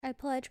I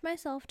pledge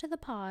myself to the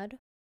pod.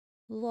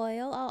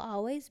 Loyal I'll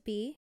always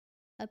be.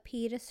 A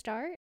P to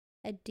start,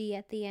 a D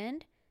at the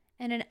end,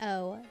 and an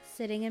O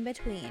sitting in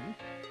between.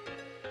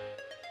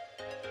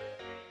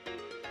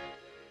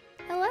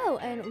 Hello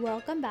and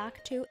welcome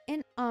back to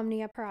In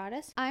Omnia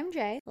Paratus. I'm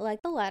Jay,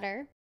 like the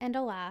letter, and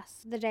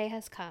alas, the day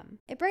has come.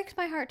 It breaks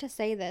my heart to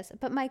say this,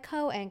 but my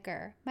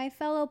co-anchor, my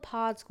fellow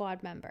pod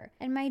squad member,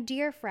 and my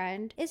dear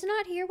friend is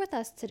not here with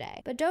us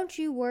today. But don't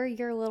you worry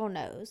your little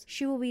nose.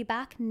 She will be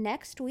back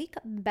next week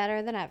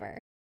better than ever.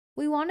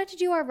 We wanted to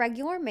do our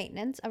regular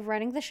maintenance of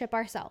running the ship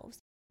ourselves.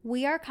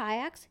 We are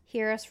kayaks,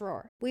 hear us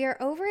roar. We are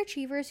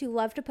overachievers who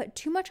love to put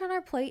too much on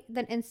our plate,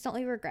 then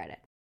instantly regret it.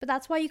 But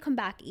that's why you come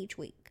back each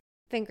week.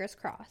 Fingers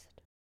crossed.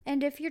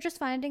 And if you're just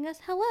finding us,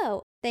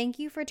 hello. Thank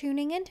you for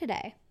tuning in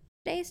today.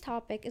 Today's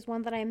topic is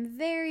one that I'm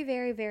very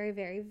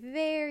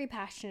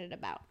passionate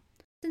about.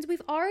 Since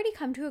we've already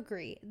come to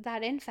agree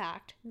that, in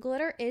fact,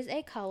 glitter is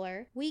a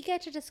color, we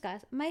get to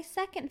discuss my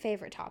second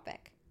favorite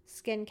topic,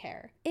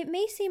 skincare. It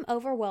may seem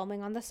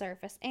overwhelming on the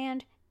surface,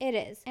 and it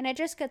is, and it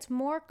just gets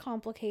more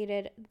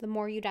complicated the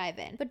more you dive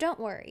in. But don't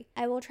worry,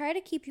 I will try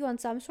to keep you on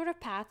some sort of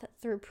path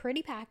through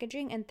pretty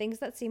packaging and things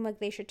that seem like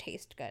they should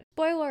taste good.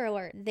 Spoiler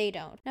alert, they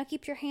don't. Now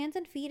keep your hands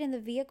and feet in the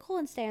vehicle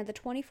and stay on the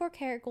 24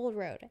 karat gold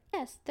road.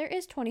 Yes, there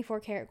is 24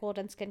 karat gold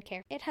in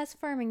skincare. It has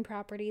firming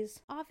properties.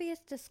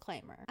 Obvious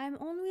disclaimer, I'm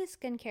only a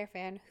skincare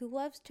fan who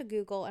loves to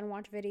Google and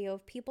watch video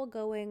of people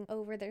going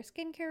over their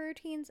skincare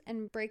routines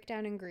and break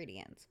down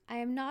ingredients. I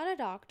am not a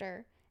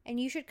doctor, and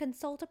you should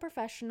consult a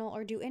professional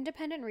or do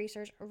independent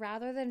research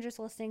rather than just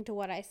listening to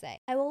what I say.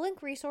 I will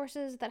link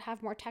resources that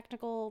have more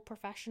technical,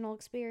 professional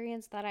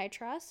experience that I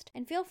trust,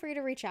 and feel free to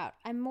reach out.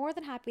 I'm more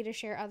than happy to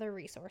share other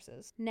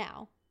resources.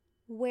 Now,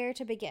 where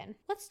to begin?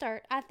 Let's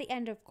start at the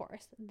end, of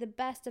course. The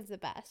best of the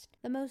best.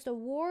 The most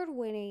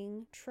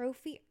award-winning,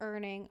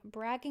 trophy-earning,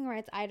 bragging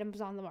rights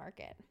items on the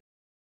market.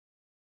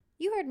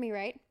 You heard me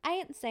right. I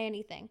didn't say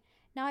anything.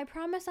 Now, I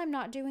promise I'm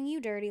not doing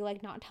you dirty,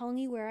 like not telling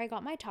you where I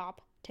got my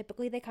top.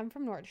 Typically, they come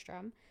from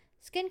Nordstrom.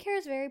 Skincare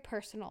is very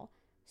personal.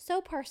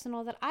 So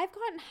personal that I've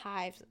gotten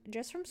hives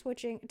just from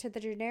switching to the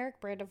generic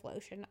brand of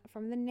lotion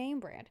from the name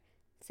brand.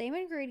 Same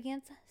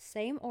ingredients,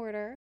 same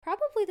order,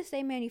 probably the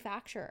same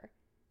manufacturer.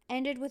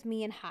 Ended with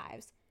me in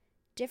hives.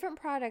 Different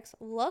products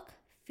look,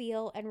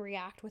 feel, and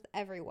react with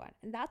everyone.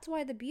 And that's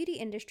why the beauty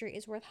industry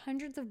is worth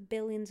hundreds of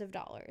billions of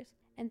dollars.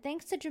 And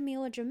thanks to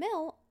Jamila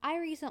Jamil, I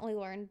recently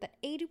learned that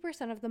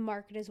 80% of the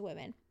market is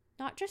women.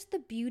 Not just the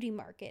beauty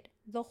market,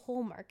 the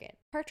whole market.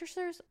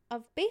 Purchasers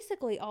of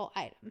basically all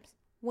items.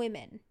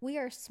 Women. We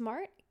are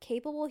smart,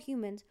 capable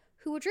humans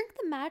who would drink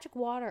the magic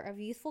water of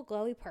youthful,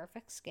 glowy,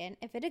 perfect skin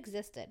if it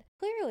existed.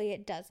 Clearly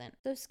it doesn't.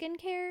 So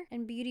skincare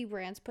and beauty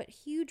brands put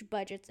huge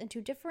budgets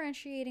into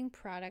differentiating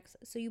products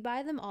so you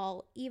buy them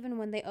all even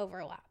when they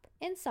overlap.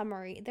 In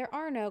summary, there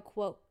are no,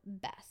 quote,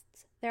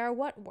 bests. There are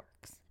what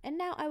works. And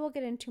now I will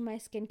get into my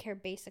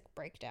skincare basic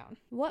breakdown.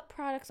 What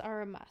products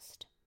are a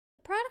must?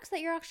 Products that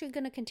you're actually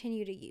going to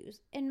continue to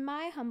use. In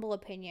my humble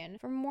opinion,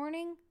 for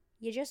morning,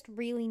 you just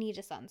really need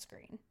a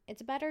sunscreen.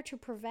 It's better to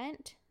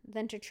prevent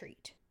than to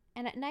treat.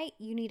 And at night,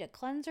 you need a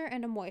cleanser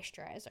and a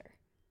moisturizer.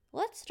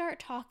 Let's start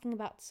talking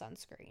about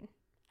sunscreen.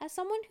 As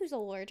someone who's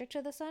allergic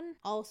to the sun,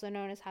 also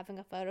known as having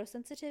a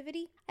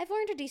photosensitivity, I've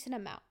learned a decent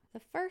amount.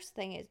 The first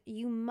thing is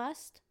you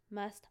must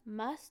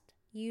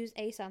use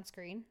a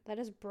sunscreen that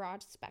is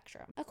broad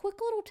spectrum. A quick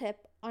little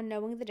tip on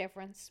knowing the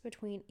difference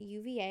between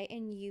UVA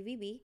and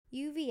UVB.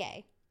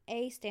 UVA,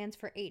 A stands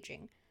for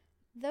aging.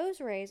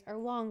 Those rays are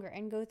longer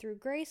and go through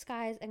gray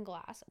skies and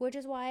glass, which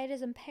is why it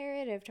is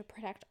imperative to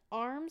protect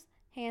arms,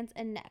 hands,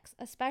 and necks,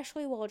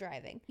 especially while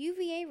driving.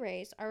 UVA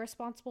rays are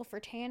responsible for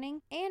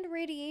tanning and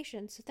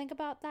radiation, so think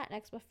about that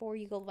next before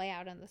you go lay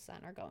out in the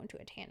sun or go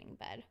into a tanning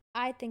bed.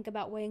 I think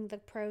about weighing the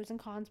pros and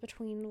cons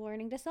between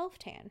learning to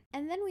self-tan.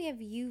 And then we have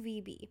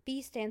UVB.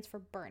 B stands for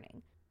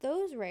burning.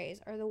 Those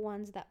rays are the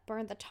ones that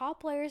burn the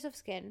top layers of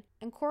skin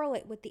and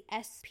correlate with the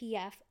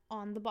SPF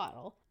on the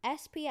bottle.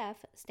 SPF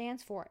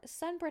stands for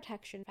Sun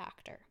Protection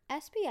Factor.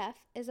 SPF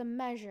is a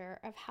measure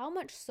of how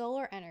much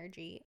solar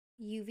energy,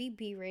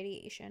 UVB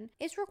radiation,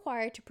 is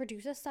required to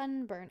produce a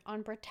sunburn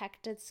on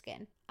protected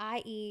skin,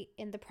 i.e.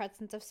 in the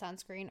presence of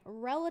sunscreen,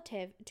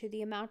 relative to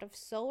the amount of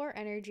solar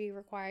energy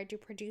required to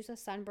produce a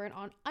sunburn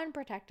on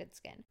unprotected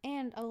skin.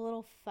 And a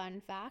little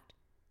fun fact,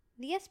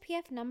 the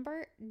SPF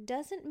number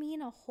doesn't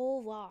mean a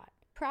whole lot.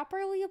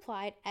 Properly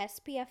applied,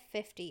 SPF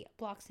 50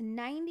 blocks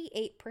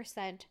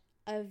 98%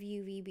 of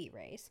UVB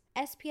rays.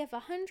 SPF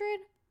 100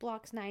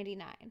 blocks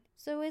 99.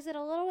 So is it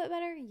a little bit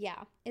better?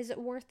 Yeah. Is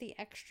it worth the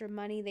extra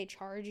money they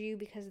charge you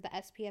because the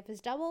SPF is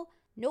double?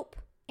 Nope.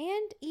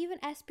 And even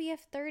SPF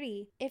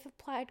 30, if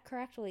applied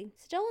correctly,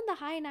 still in the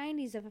high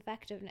 90s of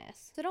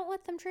effectiveness. So don't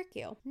let them trick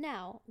you.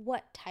 Now,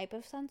 what type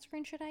of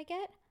sunscreen should I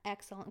get?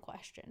 Excellent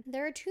question.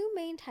 There are two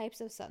main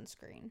types of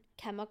sunscreen: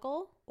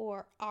 chemical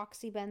or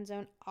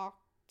oxybenzone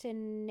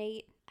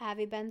octanoate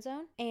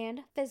avibenzone,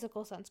 and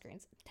physical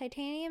sunscreens,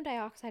 titanium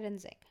dioxide and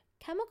zinc.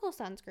 Chemical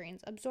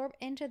sunscreens absorb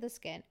into the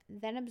skin,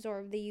 then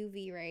absorb the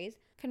UV rays,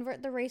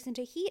 convert the rays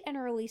into heat, and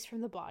are released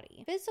from the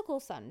body. Physical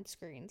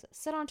sunscreens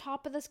sit on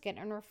top of the skin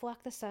and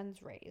reflect the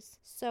sun's rays.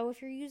 So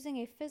if you're using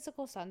a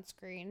physical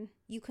sunscreen,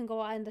 you can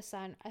go out in the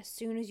sun as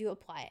soon as you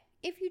apply it.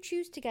 If you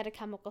choose to get a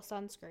chemical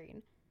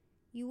sunscreen,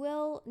 you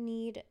will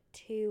need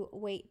to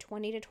wait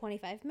 20 to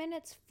 25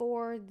 minutes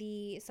for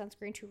the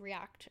sunscreen to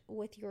react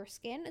with your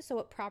skin so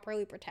it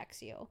properly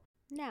protects you.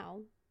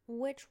 Now,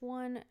 which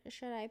one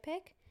should I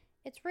pick?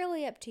 It's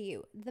really up to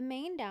you. The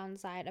main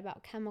downside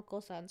about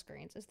chemical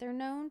sunscreens is they're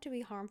known to be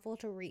harmful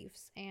to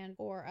reefs and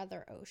or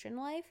other ocean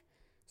life.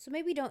 So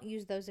maybe don't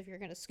use those if you're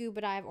going to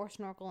scuba dive or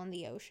snorkel in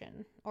the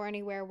ocean or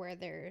anywhere where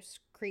there's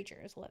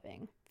creatures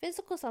living.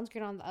 Physical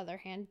sunscreen, on the other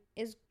hand,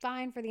 is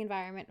fine for the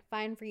environment,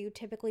 fine for you,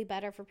 typically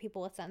better for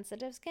people with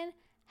sensitive skin.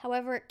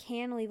 However, it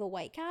can leave a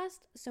white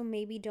cast, so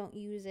maybe don't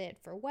use it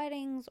for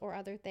weddings or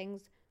other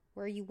things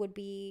where you would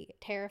be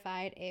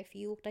terrified if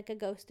you looked like a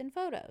ghost in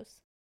photos.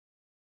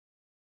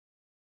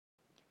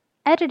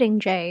 Editing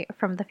Jay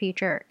from the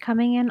future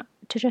coming in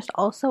to just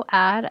also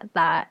add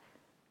that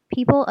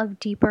people of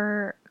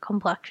deeper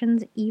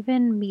complexions,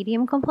 even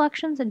medium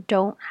complexions,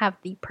 don't have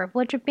the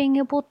privilege of being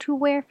able to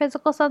wear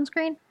physical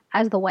sunscreen,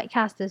 as the white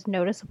cast is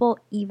noticeable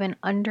even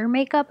under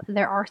makeup.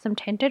 There are some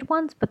tinted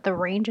ones, but the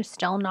range is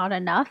still not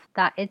enough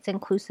that it's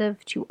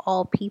inclusive to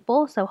all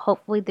people. So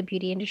hopefully the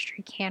beauty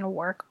industry can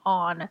work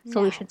on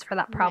solutions for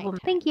that problem.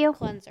 Thank you.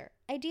 Cleanser.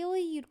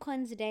 Ideally, you'd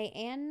cleanse day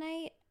and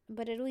night,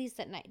 but at least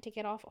at night to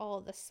get off all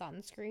of the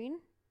sunscreen,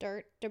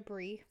 dirt,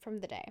 debris from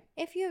the day.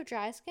 If you have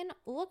dry skin,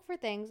 look for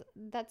things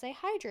that say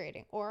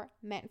hydrating or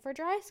meant for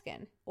dry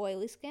skin.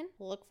 Oily skin,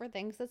 look for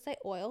things that say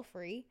oil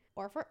free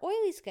or for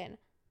oily skin.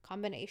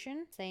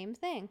 Combination, same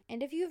thing.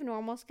 And if you have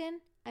normal skin,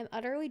 I'm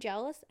utterly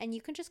jealous and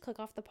you can just click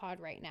off the pod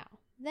right now.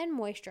 Then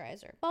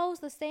moisturizer. Follows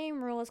the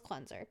same rule as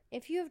cleanser.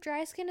 If you have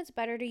dry skin, it's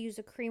better to use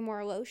a cream or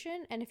a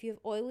lotion, and if you have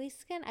oily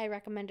skin, I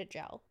recommend a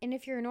gel. And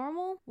if you're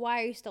normal,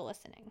 why are you still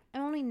listening?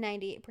 I'm only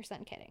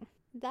 98% kidding.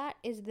 That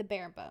is the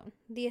bare bone,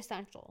 the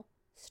essential.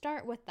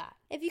 Start with that.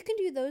 If you can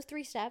do those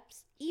 3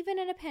 steps, even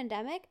in a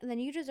pandemic, then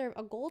you deserve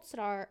a gold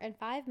star and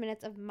 5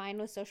 minutes of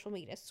mindless social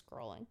media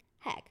scrolling.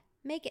 Heck,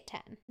 make it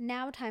 10.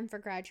 Now time for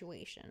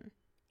graduation.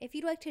 If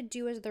you'd like to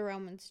do as the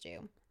Romans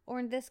do, or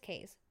in this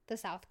case, the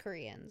South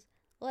Koreans,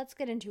 let's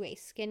get into a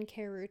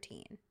skincare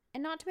routine.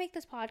 And not to make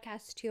this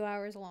podcast 2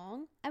 hours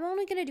long, I'm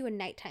only going to do a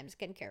nighttime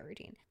skincare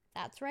routine.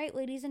 That's right,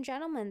 ladies and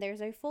gentlemen,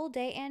 there's a full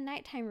day and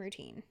nighttime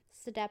routine.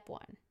 Step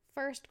 1.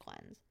 First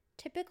cleanse.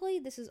 Typically,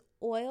 this is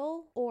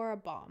oil or a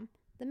balm.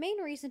 The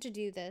main reason to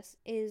do this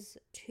is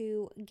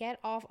to get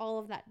off all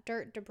of that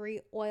dirt, debris,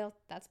 oil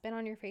that's been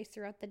on your face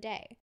throughout the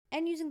day.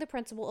 And using the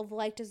principle of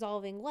like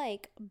dissolving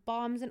like,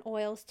 balms and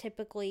oils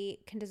typically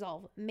can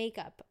dissolve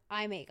makeup,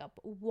 eye makeup,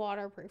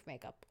 waterproof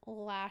makeup,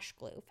 lash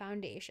glue,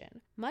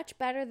 foundation. Much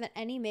better than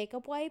any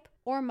makeup wipe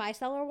or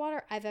micellar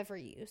water I've ever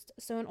used.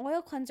 So an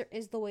oil cleanser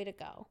is the way to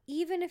go.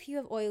 Even if you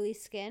have oily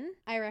skin,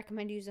 I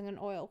recommend using an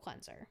oil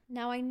cleanser.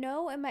 Now I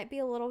know it might be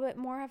a little bit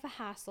more of a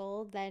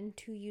hassle than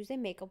to use a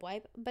makeup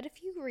wipe, but a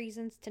few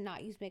reasons to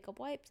not use makeup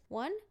wipes.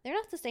 1, they're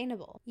not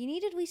sustainable. You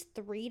need at least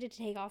 3 to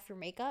take off your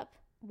makeup.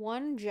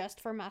 1 just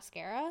for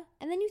mascara,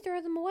 and then you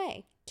throw them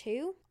away.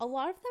 2, a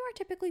lot of them are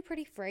typically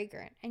pretty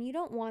fragrant, and you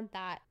don't want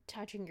that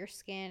touching your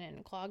skin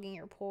and clogging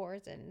your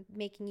pores and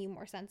making you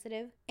more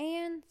sensitive.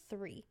 And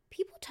 3,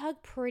 people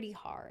tug pretty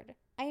hard.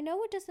 I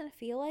know it doesn't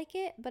feel like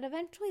it, but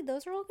eventually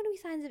those are all going to be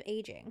signs of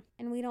aging,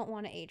 and we don't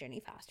want to age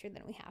any faster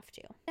than we have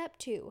to. Step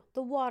 2,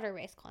 the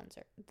water-based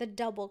cleanser, the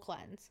double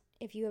cleanse.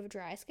 If you have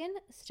dry skin,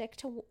 stick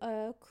to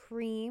a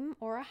cream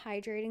or a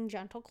hydrating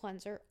gentle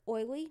cleanser,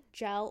 oily,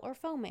 gel, or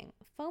foaming.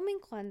 Foaming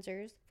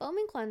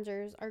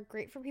cleansers are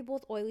great for people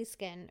with oily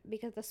skin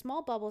because the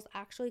small bubbles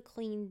actually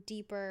clean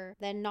deeper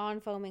than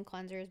non-foaming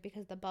cleansers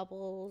because the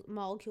bubble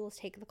molecules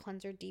take the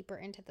cleanser deeper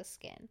into the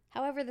skin.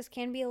 However, this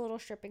can be a little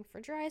stripping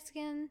for dry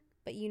skin,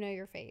 but you know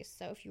your face.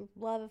 So if you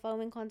love a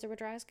foaming cleanser with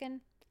dry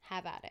skin,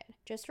 have at it.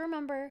 Just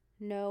remember,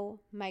 no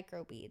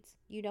microbeads.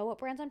 You know what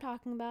brands I'm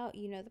talking about.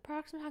 You know the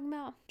products I'm talking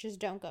about. Just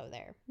don't go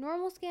there.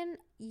 Normal skin,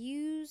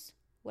 use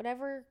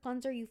whatever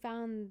cleanser you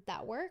found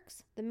that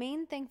works. The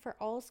main thing for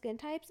all skin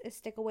types is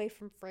stick away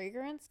from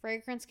fragrance.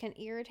 Fragrance can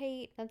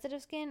irritate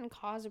sensitive skin and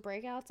cause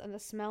breakouts, and the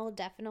smell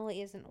definitely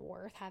isn't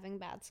worth having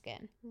bad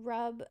skin.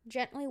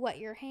 Gently wet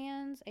your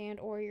hands and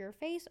or your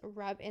face,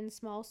 rub in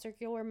small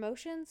circular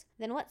motions,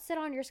 then let sit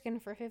on your skin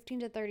for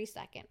 15 to 30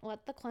 seconds.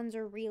 Let the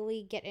cleanser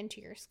really get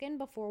into your skin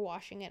before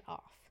washing it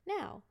off.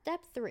 Now,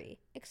 step 3,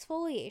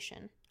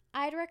 exfoliation.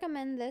 I'd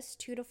recommend this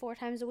 2 to 4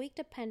 times a week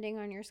depending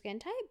on your skin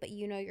type, but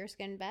you know your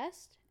skin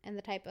best, and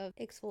the type of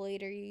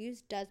exfoliator you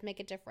use does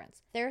make a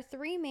difference. There are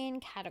 3 main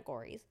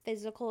categories.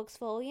 Physical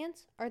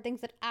exfoliants are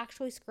things that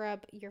actually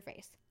scrub your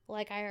face.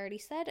 Like I already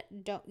said,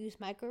 don't use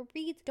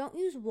microbeads, don't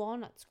use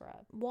walnut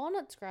scrub.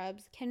 Walnut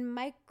scrubs can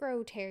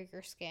micro tear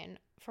your skin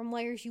from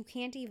layers you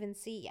can't even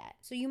see yet.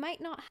 So you might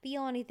not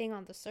feel anything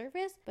on the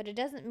surface, but it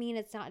doesn't mean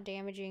it's not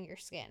damaging your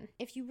skin.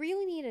 If you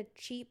really need a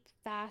cheap,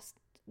 fast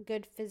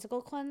good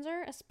physical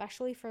cleanser,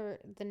 especially for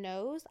the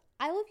nose.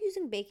 I love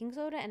using baking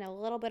soda and a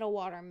little bit of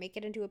water, make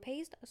it into a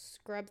paste,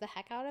 scrub the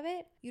heck out of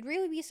it. You'd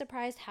really be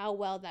surprised how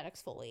well that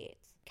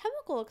exfoliates.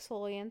 Chemical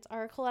exfoliants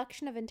are a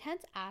collection of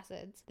intense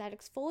acids that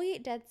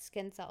exfoliate dead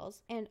skin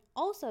cells and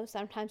also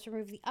sometimes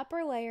remove the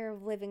upper layer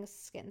of living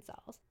skin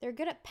cells. They're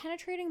good at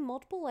penetrating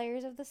multiple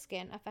layers of the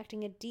skin,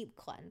 affecting a deep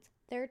cleanse.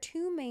 There are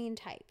two main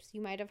types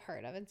you might have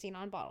heard of and seen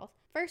on bottles.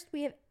 First,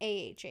 we have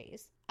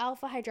AHAs,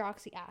 alpha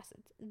hydroxy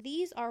acids.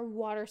 These are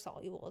water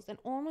solubles and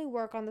only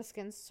work on the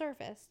skin's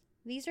surface.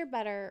 These are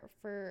better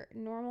for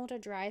normal to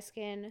dry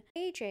skin.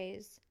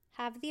 AHAs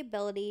have the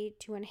ability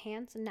to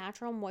enhance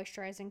natural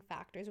moisturizing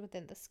factors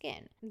within the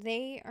skin.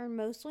 They are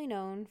mostly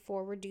known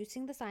for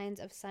reducing the signs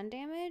of sun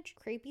damage,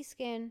 crepey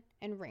skin,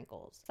 and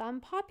wrinkles. Some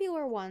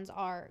popular ones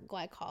are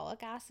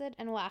glycolic acid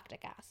and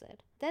lactic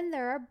acid. Then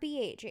there are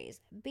BHAs.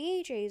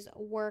 BHAs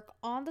work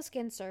on the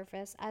skin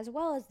surface as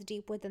well as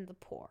deep within the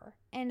pore,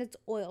 and it's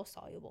oil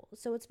soluble,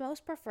 so it's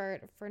most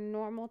preferred for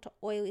normal to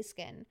oily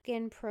skin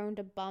prone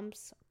to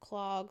bumps,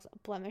 clogs,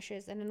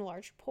 blemishes, and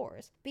enlarged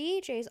pores.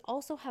 BHAs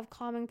also have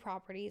calming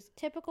properties.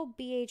 Typical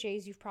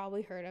BHAs you've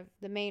probably heard of,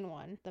 the main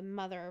one, the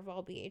mother of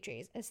all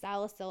BHAs, is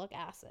salicylic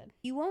acid.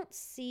 You won't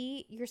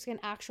see your skin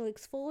actually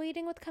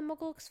exfoliating with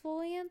chemical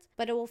exfoliants,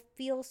 but it will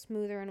feel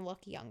smoother and look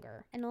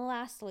younger. And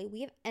lastly,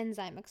 we have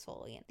enzyme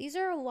exfoliants. These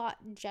are a lot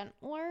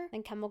gentler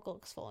than chemical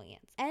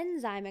exfoliants.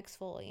 Enzyme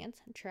exfoliants,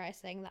 try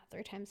saying that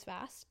 3 times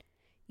fast,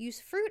 use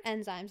fruit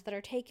enzymes that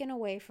are taken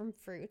away from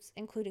fruits,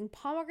 including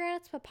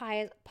pomegranates,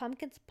 papayas,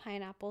 pumpkins,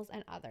 pineapples,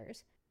 and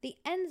others. The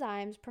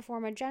enzymes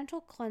perform a gentle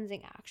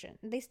cleansing action.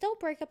 They still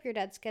break up your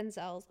dead skin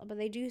cells, but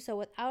they do so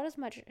without as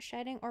much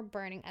shedding or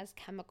burning as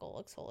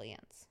chemical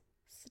exfoliants.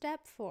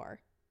 Step 4,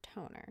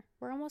 toner.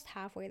 We're almost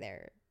halfway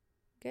there.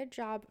 Good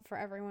job for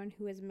everyone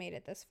who has made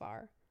it this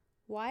far.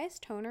 Why is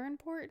toner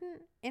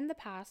important? In the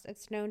past,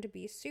 it's known to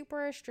be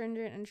super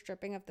astringent and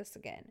stripping of the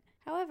skin.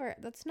 However,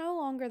 that's no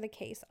longer the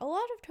case. A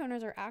lot of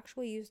toners are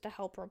actually used to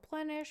help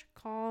replenish,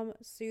 calm,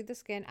 soothe the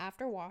skin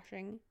after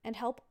washing, and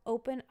help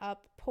open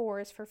up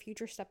pores for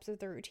future steps of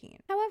the routine.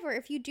 However,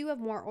 if you do have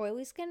more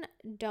oily skin,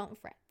 don't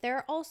fret. There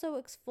are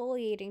also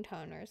exfoliating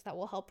toners that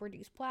will help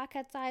reduce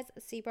blackhead size,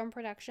 sebum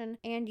production,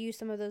 and use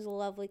some of those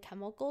lovely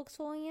chemical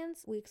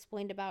exfoliants we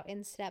explained about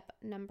in step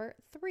number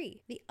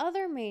 3. The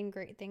other main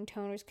great thing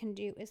toners can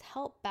do is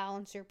help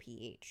balance your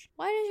pH.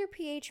 Why does your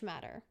pH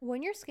matter?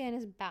 When your skin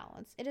is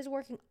balanced, it is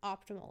working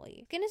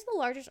optimally. Skin is the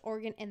largest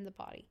organ in the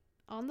body.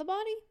 On the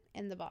body?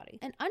 In the body.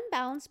 An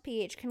unbalanced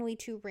pH can lead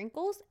to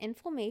wrinkles,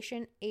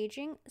 inflammation,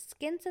 aging,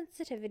 skin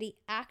sensitivity,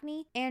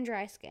 acne, and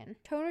dry skin.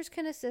 Toners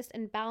can assist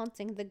in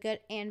balancing the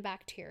good and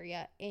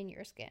bacteria in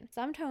your skin.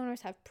 Some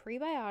toners have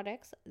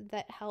prebiotics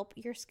that help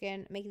your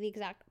skin make the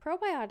exact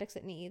probiotics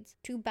it needs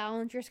to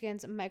balance your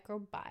skin's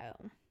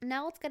microbiome.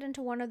 Now let's get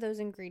into one of those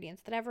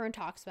ingredients that everyone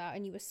talks about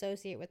and you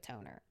associate with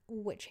toner,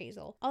 witch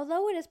hazel.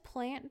 Although it is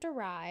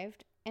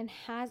plant-derived and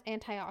has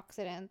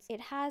antioxidants, it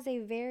has a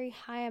very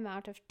high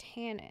amount of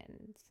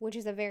tannins, which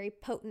is a very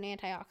potent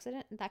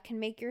antioxidant that can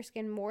make your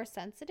skin more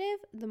sensitive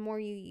the more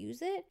you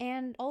use it.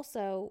 And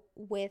also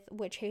with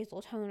witch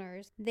hazel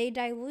toners, they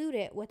dilute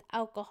it with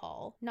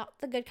alcohol, not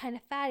the good kind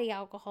of fatty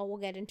alcohol we'll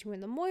get into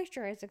in the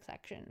moisturizing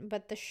section,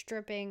 but the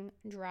stripping,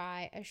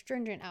 dry,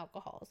 astringent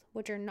alcohols,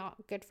 which are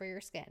not good for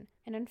your skin.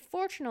 And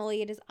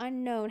unfortunately, it is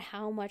unknown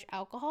how much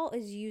alcohol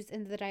is used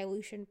in the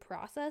dilution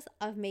process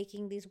of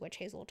making these witch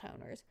hazel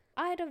toners.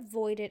 I'd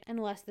avoid it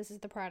unless this is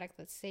the product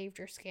that saved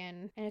your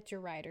skin and it's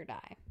your ride or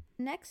die.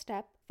 Next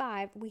step,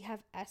 5, we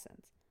have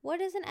essence.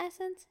 What is an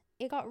essence?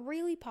 It got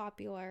really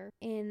popular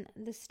in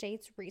the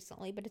States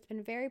recently, but it's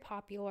been very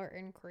popular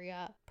in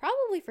Korea,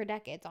 probably for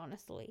decades,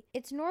 honestly.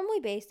 It's normally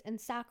based in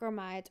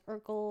saccharides or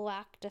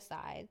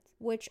galactosides,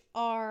 which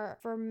are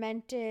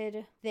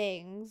fermented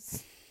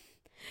things.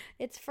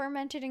 It's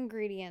fermented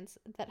ingredients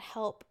that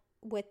help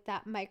with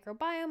that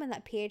microbiome and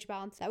that pH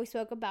balance that we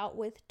spoke about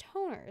with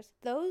toners.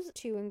 Those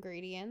 2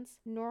 ingredients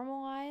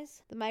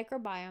normalize the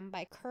microbiome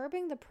by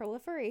curbing the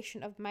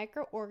proliferation of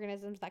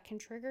microorganisms that can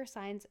trigger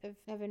signs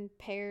of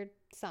impaired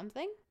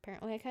something.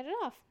 Apparently I cut it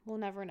off. We'll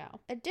never know.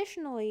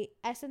 Additionally,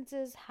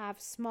 essences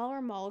have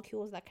smaller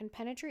molecules that can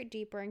penetrate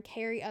deeper and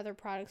carry other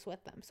products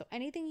with them. So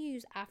anything you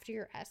use after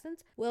your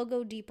essence will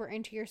go deeper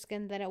into your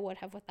skin than it would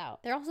have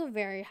without. They're also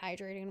very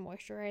hydrating and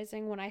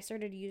moisturizing. When I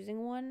started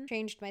using one,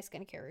 changed my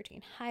skincare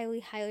routine.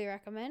 Highly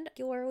recommend.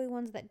 Particularly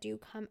ones that do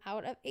come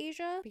out of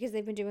Asia because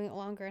they've been doing it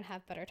longer and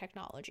have better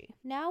technology.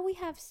 Now we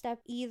have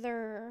step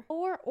either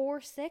 4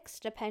 or 6,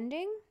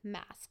 depending,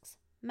 masks.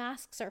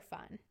 Masks are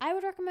fun. I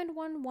would recommend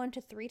 1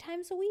 to 3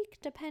 times a week,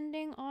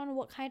 depending on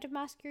what kind of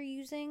mask you're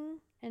using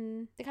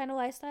and the kind of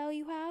lifestyle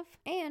you have.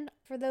 And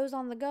for those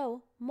on the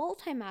go,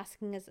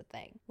 multi-masking is a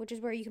thing, which is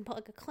where you can put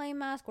like a clay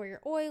mask where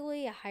you're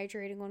oily, a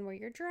hydrating one where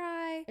you're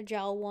dry, a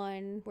gel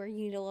one where you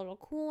need a little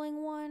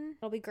cooling one.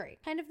 It'll be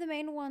great. Kind of the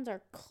main ones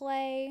are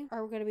clay,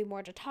 are going to be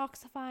more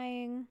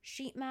detoxifying.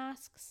 Sheet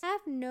masks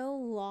have no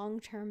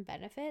long-term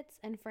benefits,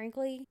 and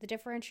frankly, the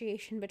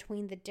differentiation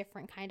between the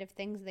different kind of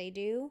things they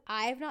do,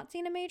 I've not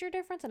seen a major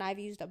difference, and I've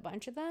used a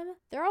bunch of them.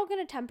 They're all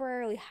going to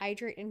temporarily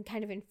hydrate and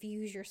kind of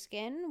infuse your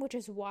skin, which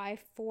is why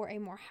for a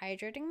more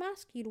hydrating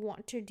mask, you'd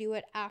want to do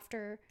it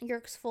after your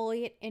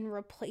exfoliate in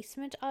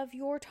replacement of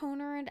your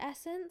toner and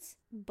essence.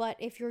 But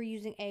if you're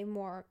using a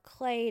more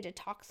clay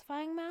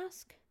detoxifying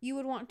mask, you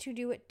would want to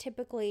do it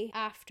typically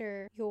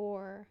after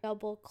your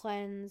double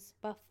cleanse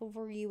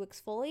before you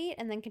exfoliate,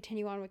 and then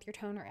continue on with your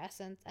toner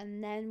essence.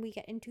 And then we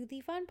get into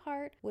the fun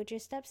part, which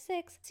is step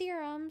 6,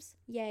 serums.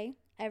 Yay,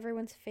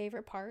 everyone's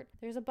favorite part.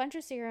 There's a bunch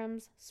of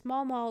serums,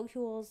 small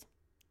molecules,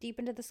 deep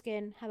into the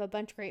skin, have a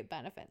bunch of great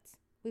benefits.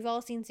 We've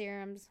all seen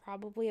serums,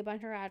 probably a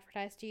bunch are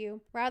advertised to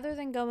you. Rather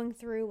than going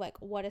through like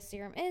what a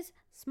serum is,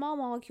 small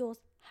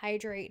molecules,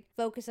 hydrate,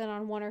 focus in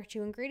on 1 or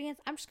 2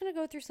 ingredients. I'm just going to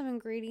go through some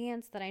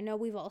ingredients that I know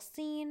we've all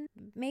seen,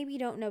 maybe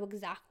don't know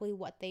exactly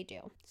what they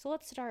do. So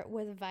let's start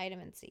with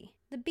vitamin C.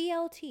 The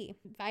BLT.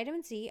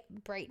 Vitamin C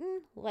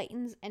brightens,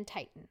 lightens, and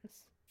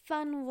tightens.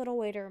 Fun little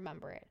way to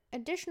remember it.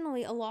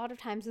 Additionally, a lot of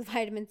times with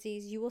vitamin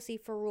C's, you will see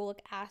ferulic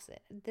acid.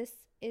 This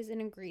is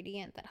an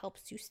ingredient that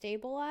helps to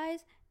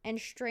stabilize and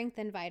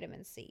strengthen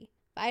vitamin C.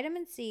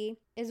 Vitamin C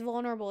is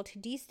vulnerable to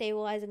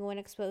destabilizing when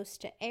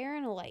exposed to air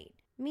and light.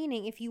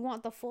 Meaning, if you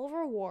want the full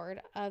reward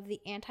of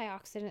the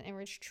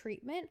antioxidant-enriched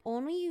treatment,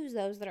 only use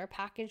those that are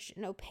packaged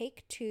in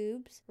opaque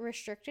tubes,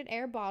 restricted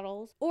air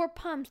bottles, or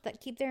pumps that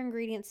keep their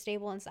ingredients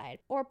stable inside,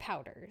 or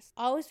powders.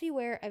 Always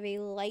beware of a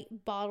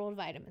light bottled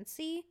vitamin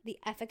C. The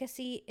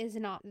efficacy is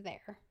not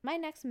there. My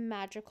next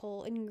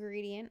magical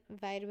ingredient,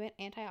 vitamin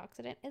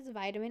antioxidant, is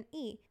vitamin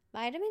E.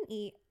 Vitamin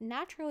E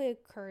naturally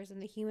occurs in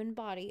the human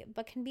body,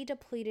 but can be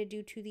depleted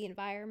due to the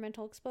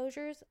environmental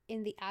exposures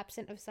in the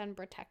absence of sun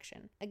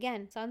protection.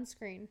 Again,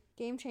 sunscreen,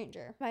 game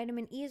changer.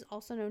 Vitamin E is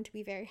also known to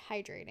be very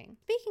hydrating.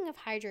 Speaking of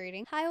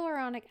hydrating,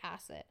 hyaluronic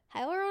acid.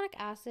 Hyaluronic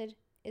acid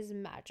is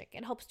magic.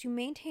 It helps to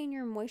maintain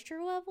your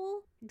moisture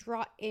level,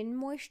 draw in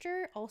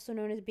moisture, also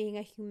known as being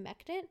a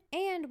humectant,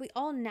 and we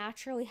all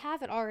naturally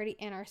have it already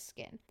in our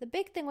skin. The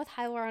big thing with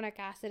hyaluronic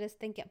acid is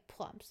think it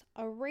plumps,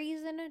 a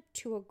raisin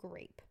to a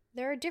grape.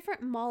 There are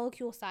different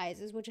molecule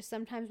sizes, which is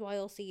sometimes why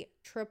you'll see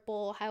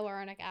triple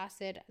hyaluronic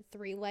acid,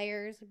 3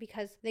 layers,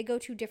 because they go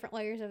to different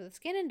layers of the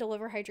skin and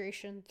deliver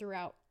hydration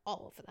throughout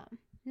all of them.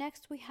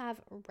 Next, we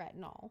have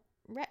retinol.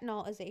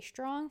 Retinol is a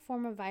strong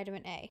form of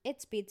vitamin A.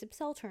 It speeds up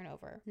cell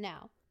turnover.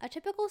 Now, a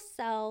typical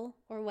cell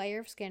or layer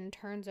of skin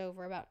turns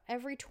over about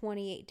every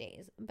 28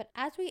 days, but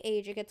as we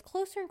age, it gets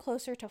closer and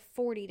closer to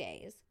 40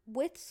 days.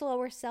 With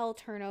slower cell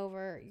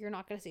turnover, you're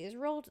not going to see as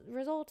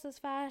results as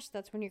fast.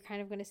 That's when you're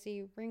kind of going to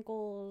see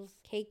wrinkles,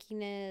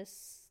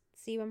 cakiness,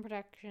 sebum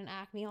production,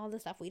 acne, all the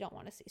stuff we don't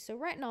want to see. So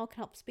retinol can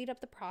help speed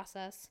up the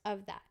process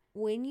of that.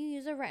 When you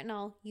use a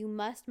retinol, you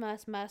must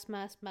use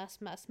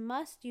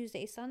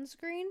a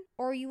sunscreen,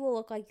 or you will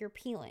look like you're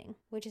peeling,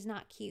 which is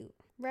not cute.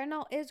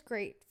 Retinol is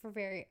great for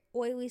very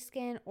oily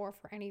skin or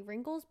for any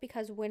wrinkles,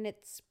 because when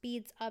it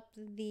speeds up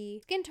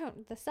the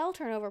cell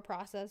turnover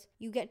process,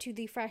 you get to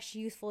the fresh,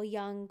 youthful,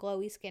 young,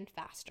 glowy skin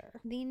faster.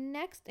 The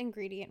next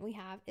ingredient we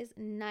have is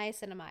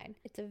niacinamide.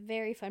 It's a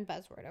very fun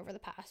buzzword over the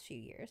past few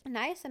years.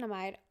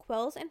 Niacinamide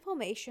quells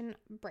inflammation,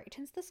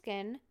 brightens the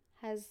skin,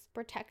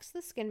 protects the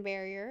skin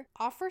barrier,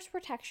 offers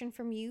protection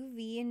from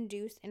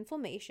UV-induced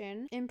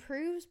inflammation,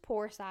 improves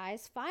pore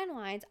size, fine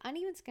lines,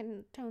 uneven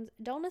skin tones,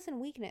 dullness, and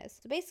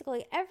weakness. So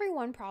basically,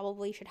 everyone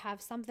probably should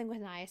have something with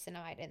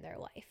niacinamide in their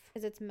life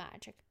because it's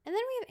magic. And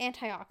then we have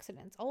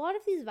antioxidants. A lot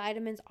of these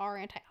vitamins are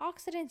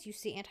antioxidants. You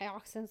see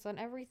antioxidants on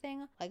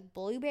everything, like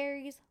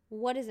blueberries.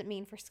 What does it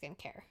mean for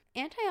skincare?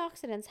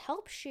 Antioxidants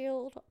help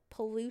shield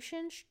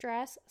pollution,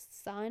 stress,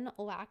 sun,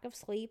 lack of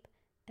sleep,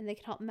 and they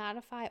can help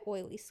mattify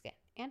oily skin.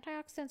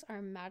 Antioxidants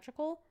are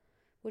magical,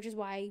 which is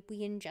why we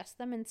ingest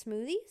them in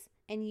smoothies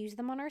and use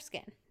them on our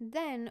skin.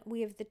 Then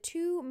we have the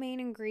 2 main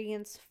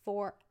ingredients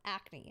for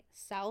acne.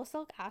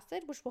 Salicylic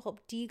acid, which will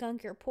help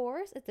degunk your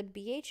pores. It's a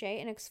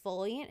BHA, an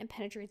exfoliant, and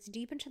penetrates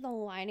deep into the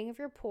lining of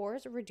your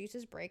pores,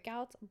 reduces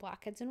breakouts,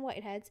 blackheads, and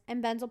whiteheads,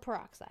 and benzoyl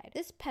peroxide.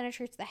 This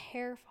penetrates the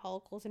hair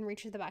follicles and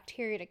reaches the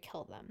bacteria to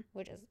kill them,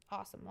 which is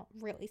awesome. It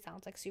really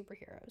sounds like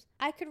superheroes.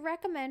 I could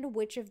recommend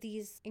which of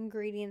these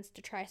ingredients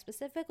to try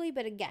specifically,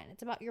 but again,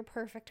 it's about your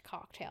perfect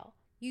cocktail.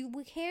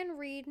 We can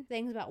read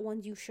things about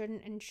ones you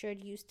shouldn't and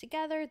should use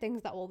together,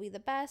 things that will be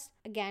the best.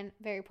 Again,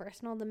 very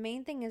personal. The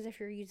main thing is if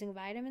you're using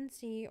vitamin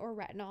C or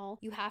retinol,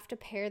 you have to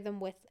pair them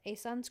with a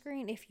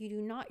sunscreen. If you do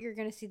not, you're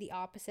going to see the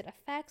opposite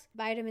effects.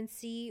 Vitamin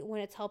C,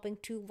 when it's helping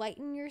to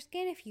lighten your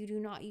skin, if you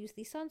do not use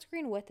the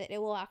sunscreen with it, it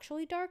will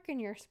actually darken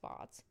your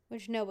spots,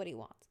 which nobody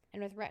wants.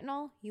 And with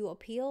retinol, you will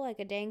peel like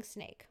a dang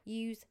snake.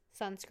 Use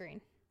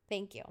sunscreen.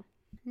 Thank you.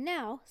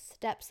 Now,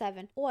 step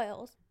 7,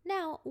 oils.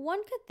 Now,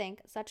 one could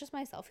think, such as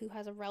myself who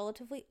has a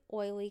relatively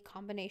oily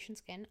combination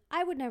skin,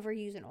 I would never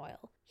use an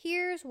oil.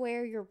 Here's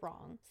where you're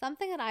wrong.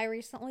 Something that I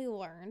recently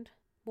learned,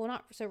 well,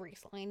 not so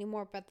recently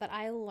anymore, but that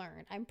I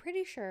learned, I'm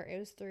pretty sure it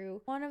was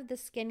through one of the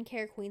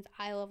skincare queens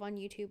I love on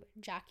YouTube,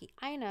 Jackie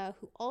Aina,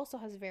 who also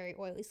has very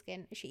oily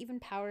skin. She even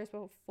powders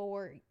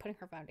before putting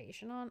her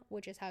foundation on,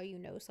 which is how you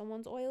know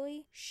someone's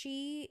oily.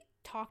 She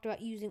talked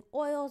about using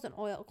oils and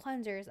oil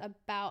cleansers,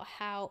 about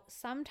how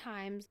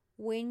sometimes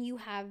when you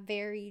have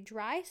very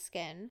dry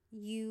skin,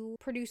 you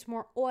produce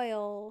more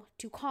oil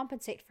to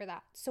compensate for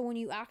that. So when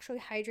you actually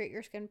hydrate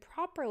your skin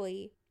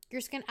properly, your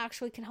skin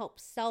actually can help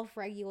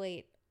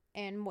self-regulate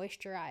and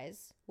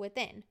moisturize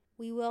within.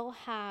 We will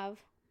have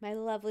my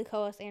lovely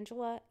co-host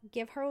Angela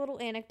give her a little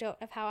anecdote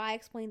of how I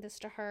explained this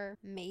to her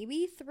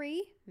maybe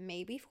 3,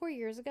 maybe 4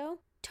 years ago.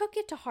 Took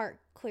it to heart,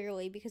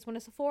 clearly, because when a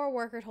Sephora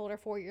worker told her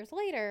 4 years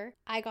later,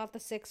 I got the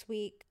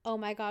 6-week, oh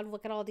my god,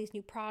 look at all these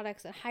new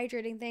products and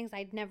hydrating things,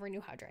 I never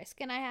knew how dry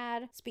skin I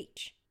had,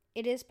 speech.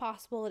 It is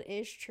possible, it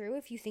is true,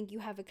 if you think you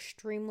have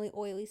extremely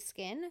oily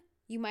skin,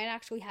 you might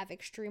actually have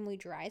extremely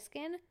dry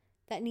skin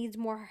that needs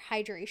more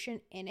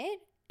hydration in it,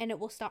 and it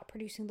will stop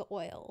producing the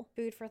oil.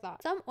 Food for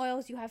thought. Some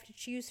oils you have to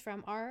choose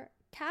from are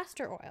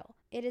castor oil.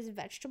 It is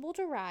vegetable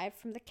derived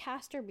from the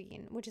castor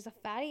bean, which is a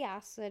fatty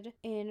acid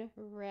in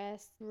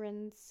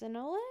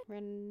ricinoleic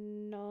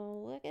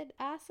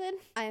acid.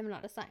 I am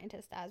not a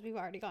scientist, as we've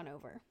already gone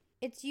over.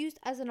 It's used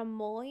as an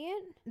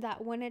emollient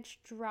that when it's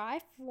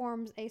dry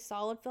forms a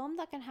solid film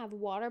that can have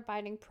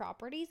water-binding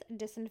properties,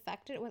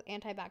 disinfect it with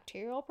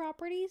antibacterial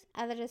properties,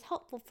 and that is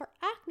helpful for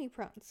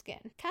acne-prone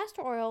skin.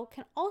 Castor oil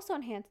can also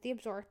enhance the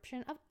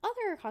absorption of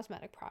other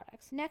cosmetic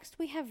products. Next,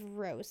 we have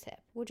rosehip,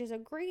 which is a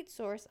great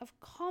source of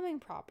calming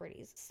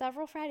properties.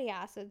 Several fatty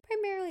acids,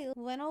 primarily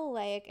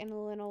linoleic and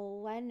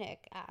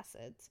linolenic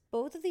acids.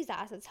 Both of these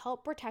acids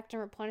help protect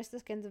and replenish the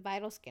skin's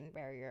vital skin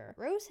barrier.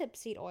 Rosehip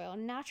seed oil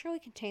naturally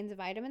contains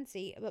vitamin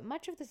C, but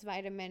much of this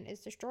vitamin is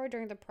destroyed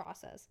during the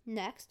process.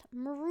 Next,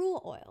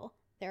 marula oil.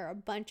 There are a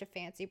bunch of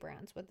fancy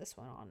brands with this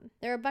one on.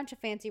 There are a bunch of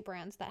fancy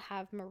brands that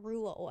have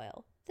marula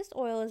oil. This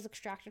oil is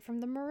extracted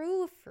from the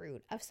marula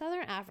fruit of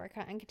southern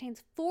Africa and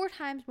contains 4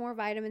 times more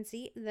vitamin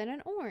C than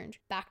an orange.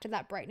 Back to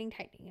that brightening,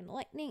 tightening, and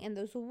lightening and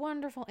those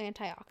wonderful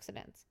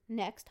antioxidants.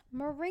 Next,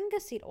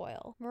 moringa seed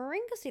oil.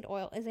 Moringa seed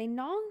oil is a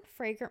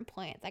non-fragrant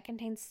plant that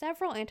contains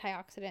several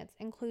antioxidants,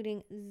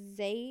 including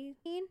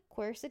zeaxanthin,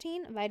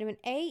 quercetin, vitamin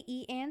A,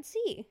 E, and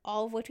C,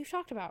 all of which we've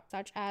talked about,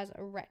 such as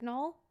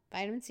retinol,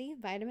 vitamin C,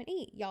 vitamin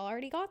E. Y'all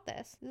already got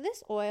this.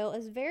 This oil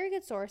is a very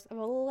good source of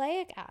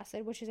oleic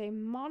acid, which is a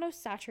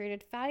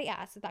monosaturated fatty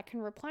acid that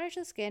can replenish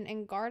the skin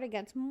and guard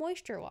against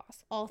moisture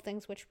loss, all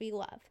things which we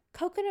love.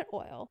 Coconut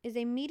oil is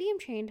a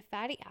medium-chained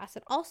fatty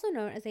acid, also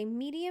known as a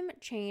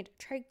medium-chained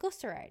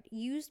triglyceride,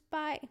 used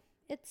by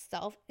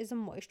itself is a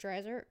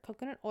moisturizer.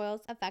 Coconut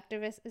oil's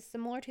effectiveness is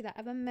similar to that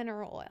of a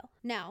mineral oil.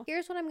 Now,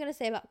 here's what I'm going to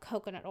say about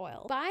coconut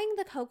oil. Buying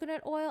the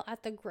coconut oil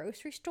at the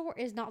grocery store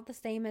is not the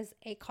same as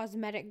a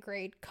cosmetic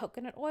grade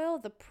coconut oil.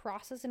 The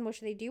process in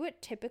which they do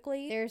it,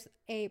 typically there's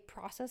a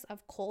process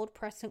of cold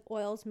pressing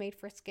oils made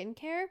for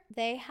skincare.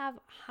 They have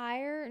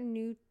higher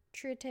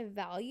nutritive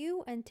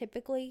value and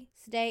typically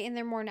stay in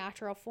their more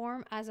natural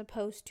form as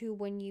opposed to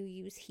when you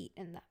use heat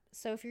in them.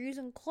 So if you're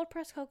using cold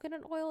pressed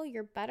coconut oil,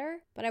 you're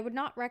better, but I would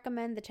not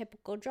recommend the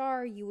typical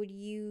jar you would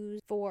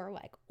use for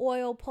like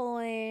oil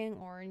pulling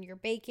or in your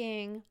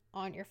baking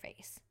on your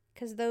face,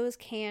 because those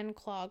can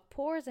clog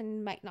pores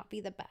and might not be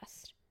the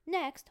best.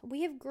 Next,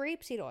 we have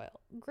grapeseed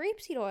oil.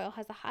 Grapeseed oil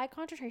has a high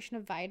concentration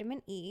of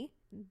vitamin E,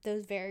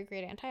 those very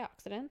great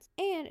antioxidants,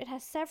 and it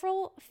has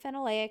several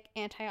phenolic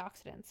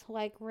antioxidants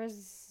like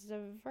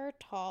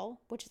resveratrol,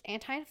 which is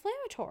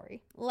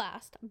anti-inflammatory.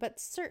 Last, but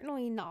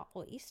certainly not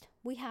least,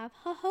 we have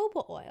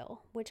jojoba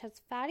oil, which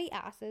has fatty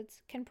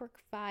acids, can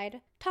provide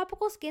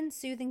topical skin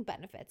soothing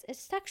benefits.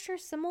 Its texture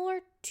is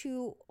similar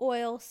to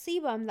oil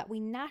sebum that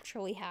we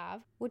naturally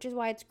have, which is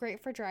why it's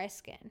great for dry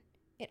skin.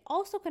 It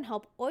also can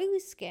help oily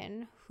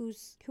skin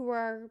who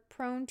are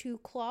prone to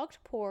clogged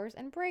pores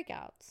and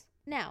breakouts.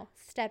 Now,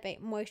 step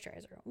 8,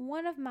 moisturizer.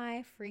 One of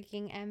my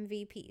freaking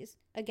MVPs.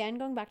 Again,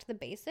 going back to the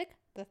basic,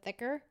 the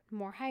thicker,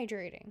 more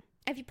hydrating.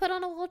 If you put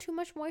on a little too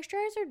much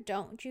moisturizer,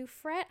 don't you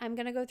fret. I'm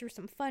going to go through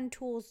some fun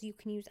tools you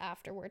can use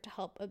afterward to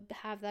help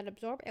have that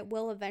absorb. It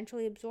will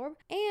eventually absorb,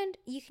 and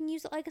you can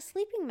use it like a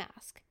sleeping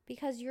mask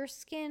because your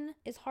skin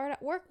is hard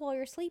at work while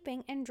you're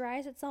sleeping and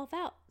dries itself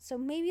out. So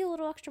maybe a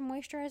little extra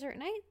moisturizer at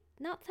night,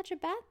 not such a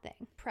bad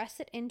thing.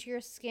 Press it into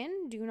your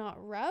skin. Do not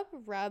rub,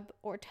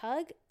 or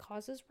tug,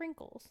 causes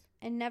wrinkles.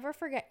 And never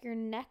forget your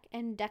neck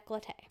and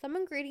décolleté. Some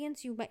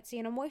ingredients you might see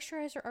in a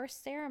moisturizer are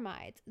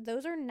ceramides.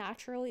 Those are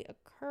naturally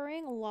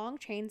occurring long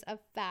chains of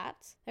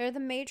fats. They're the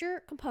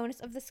major components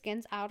of the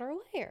skin's outer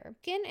layer.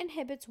 Skin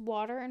inhibits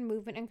water and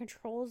movement and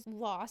controls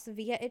loss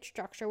via its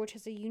structure, which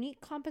has a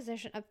unique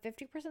composition of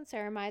 50%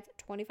 ceramides,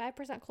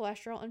 25%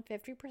 cholesterol, and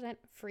 50%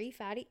 free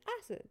fatty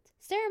acids.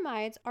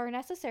 Ceramides are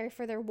necessary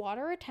for their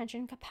water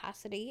retention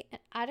capacity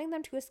adding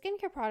them to a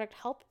skincare product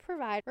help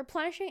provide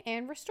replenishing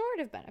and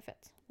restorative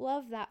benefits.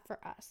 Love that for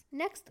us.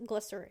 Next,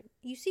 glycerin.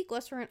 You see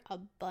glycerin a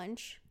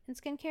bunch in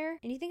skincare,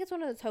 and you think it's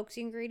one of those hoaxy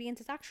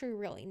ingredients. It's actually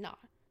really not.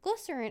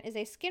 Glycerin is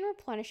a skin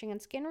replenishing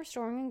and skin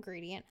restoring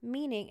ingredient,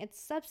 meaning it's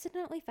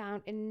substantially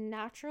found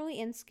naturally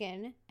in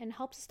skin and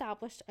helps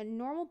establish a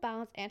normal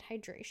balance and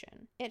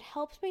hydration. It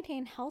helps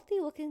maintain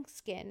healthy looking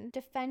skin,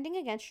 defending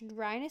against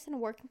dryness and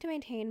working to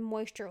maintain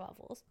moisture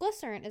levels.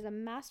 Glycerin is a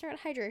master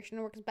at hydration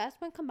and works best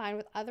when combined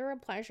with other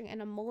replenishing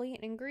and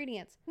emollient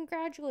ingredients.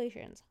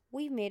 Congratulations,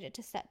 we've made it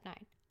to step 9.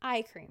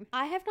 Eye cream.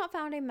 I have not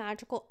found a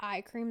magical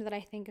eye cream that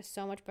I think is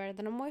so much better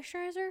than a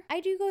moisturizer.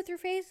 I do go through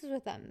phases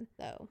with them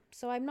though,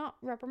 so I'm not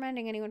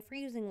reprimanding anyone for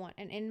using one.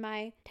 And in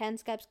my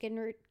 10-step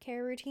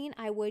skincare routine,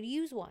 I would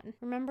use one.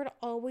 Remember to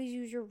always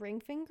use your ring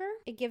finger.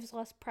 It gives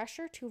less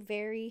pressure to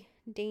very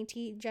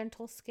dainty,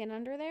 gentle skin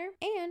under there.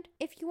 And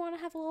if you want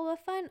to have a little bit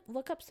of fun,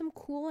 look up some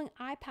cooling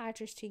eye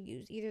patches to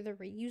use, either the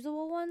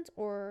reusable ones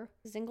or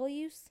single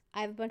use.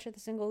 I have a bunch of the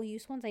single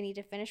use ones I need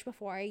to finish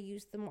before I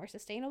use the more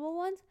sustainable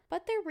ones,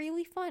 but they're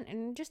really fun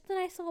and just a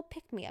nice little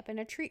pick-me-up and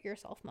a treat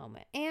yourself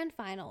moment. And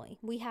finally,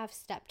 we have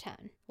step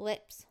 10,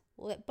 lips.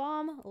 Lip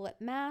balm, lip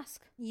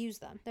mask, use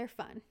them. They're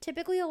fun.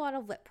 Typically, a lot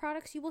of lip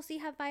products you will see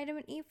have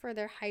vitamin E for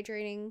their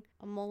hydrating,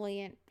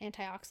 emollient,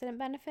 antioxidant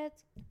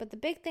benefits. But the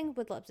big thing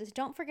with lips is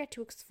don't forget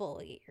to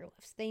exfoliate your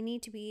lips. They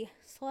need to be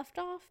sloughed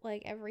off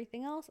like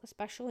everything else,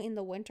 especially in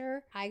the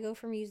winter. I go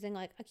from using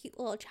like a cute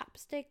little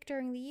chapstick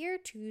during the year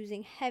to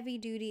using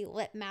heavy-duty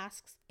lip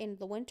masks in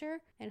the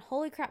winter. And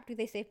holy crap, do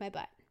they save my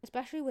butt.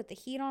 Especially with the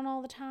heat on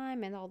all the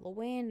time and all the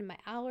wind and my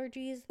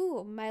allergies.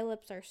 Ooh, my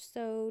lips are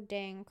so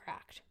dang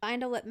cracked.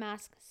 Find a lip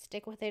mask,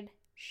 stick with it,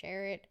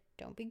 share it.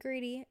 Don't be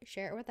greedy.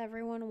 Share it with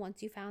everyone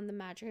once you found the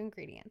magic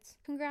ingredients.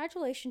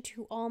 Congratulations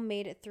to all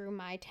made it through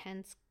my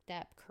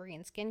 10-step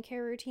Korean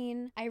skincare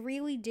routine. I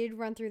really did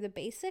run through the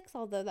basics,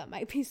 although that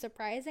might be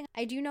surprising.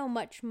 I do know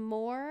much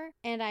more,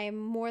 and I am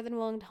more than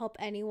willing to help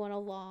anyone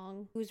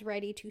along who's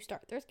ready to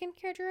start their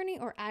skincare journey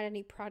or add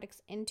any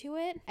products into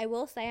it. I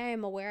will say I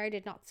am aware I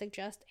did not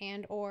suggest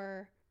and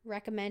or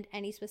recommend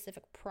any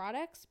specific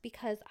products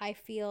because I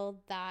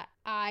feel that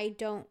I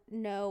don't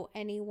know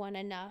anyone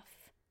enough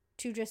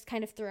to just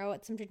kind of throw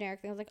out some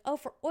generic things like, oh,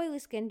 for oily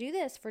skin, do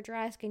this. For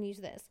dry skin, use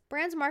this.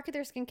 Brands market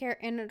their skincare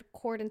in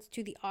accordance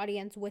to the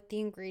audience with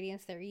the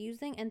ingredients they're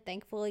using, and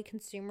thankfully,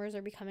 consumers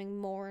are becoming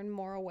more and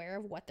more aware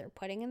of what they're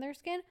putting in their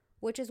skin,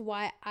 which is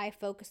why I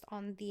focused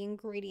on the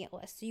ingredient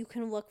list. So you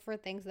can look for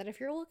things that if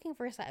you're looking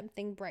for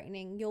something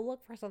brightening, you'll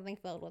look for something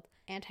filled with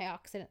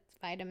antioxidants,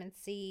 vitamin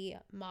C,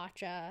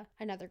 matcha,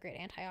 another great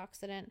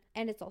antioxidant,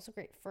 and it's also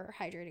great for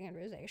hydrating and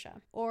rosacea.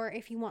 Or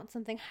if you want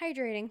something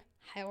hydrating,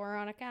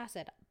 hyaluronic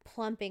acid,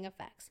 plumping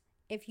effects.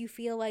 If you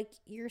feel like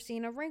you're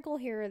seeing a wrinkle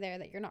here or there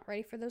that you're not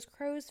ready for those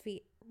crow's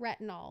feet,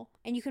 retinol.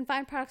 And you can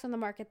find products on the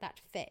market that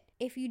fit.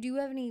 If you do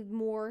have any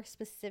more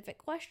specific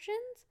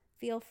questions,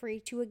 feel free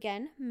to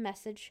again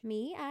message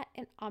me at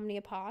an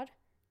Omniapod,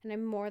 and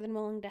I'm more than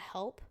willing to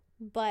help.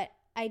 But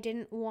I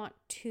didn't want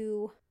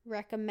to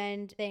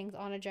recommend things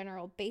on a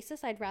general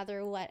basis. I'd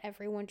rather let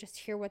everyone just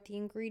hear what the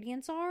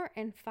ingredients are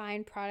and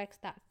find products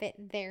that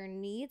fit their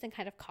needs and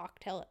kind of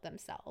cocktail it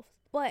themselves.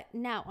 But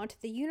now onto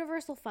the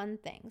universal fun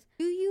things.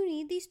 Do you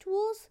need these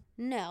tools?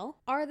 No.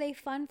 Are they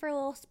fun for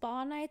little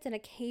spa nights and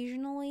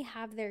occasionally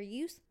have their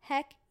use?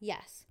 Heck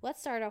yes.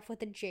 Let's start off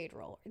with the jade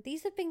roller.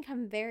 These have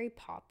become very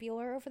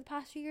popular over the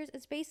past few years.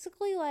 It's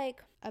basically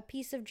like a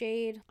piece of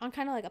jade on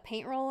kind of like a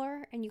paint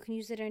roller, and you can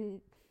use it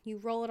and you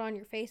roll it on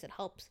your face. It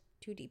helps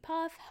to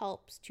depuff,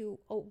 helps to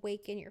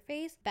awaken your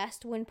face.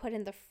 Best when put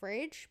in the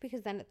fridge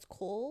because then it's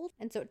cold,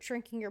 and so it's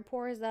shrinking your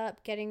pores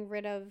up, getting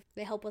rid of,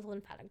 they help with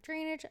lymphatic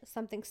drainage.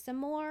 Something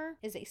similar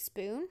is a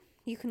spoon.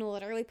 You can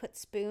literally put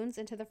spoons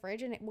into the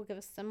fridge and it will give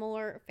a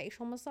similar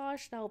facial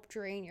massage to help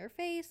drain your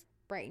face,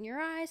 brighten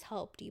your eyes,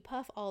 help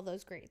depuff, all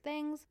those great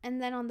things.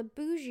 And then on the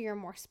bougier,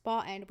 more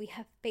spa end, we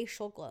have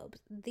facial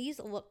globes. These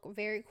look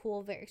very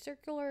cool, very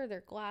circular.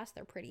 They're glass,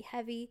 they're pretty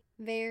heavy,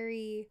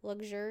 very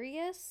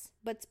luxurious.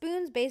 But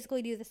spoons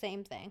basically do the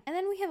same thing. And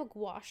then we have a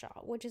gua sha,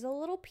 which is a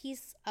little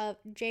piece of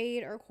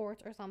jade or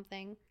quartz or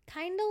something.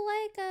 Kind of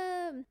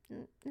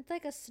like it's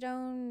like a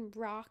stone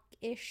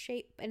rock-ish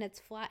shape, and it's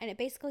flat, and it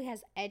basically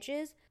has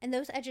edges. And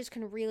those edges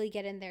can really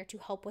get in there to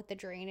help with the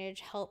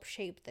drainage, help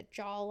shape the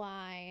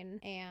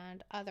jawline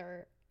and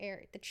other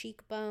the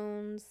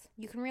cheekbones.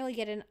 You can really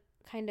get in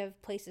kind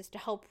of places to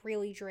help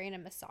really drain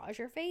and massage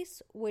your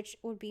face, which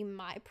would be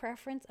my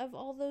preference of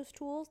all those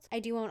tools.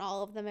 I do own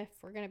all of them if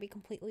we're going to be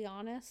completely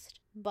honest,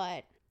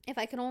 but if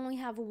I can only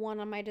have one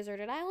on my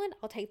deserted island,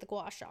 I'll take the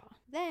gua sha.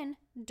 Then,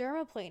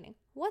 dermaplaning.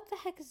 What the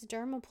heck is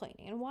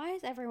dermaplaning and why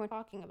is everyone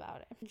talking about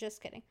it? Just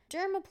kidding.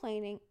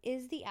 Dermaplaning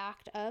is the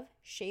act of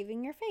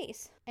shaving your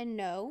face. And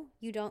no,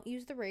 you don't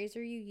use the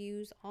razor you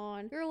use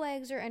on your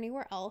legs or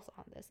anywhere else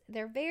on this.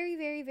 They're very,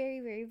 very, very,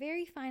 very,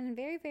 very fine and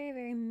very, very,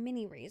 very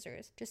mini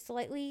razors. Just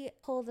slightly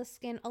pull the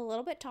skin a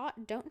little bit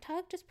taut. Don't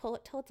tug, just pull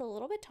it till it's a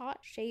little bit taut.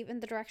 Shave in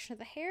the direction of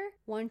the hair,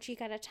 one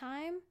cheek at a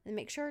time, and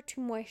make sure to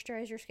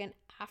moisturize your skin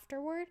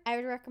afterward. I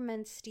would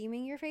recommend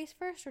steaming your face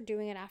first or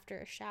doing it after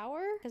a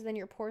shower, because then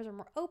your pores are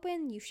more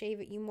open. You shave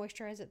it, you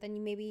moisturize it, then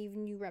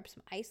you rub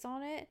some ice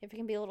on it if it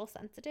can be a little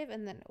sensitive,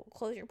 and then it will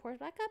close your pores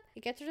back up.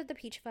 It gets rid of the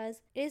peach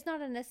fuzz. It is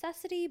not a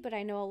necessity, but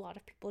I know a lot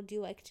of people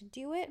do like to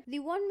do it. The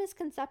one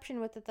misconception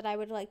with it that I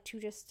would like to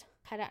just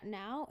cut out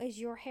now is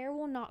your hair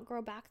will not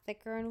grow back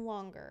thicker and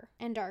longer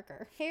and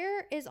darker.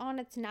 Hair is on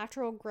its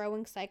natural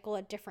growing cycle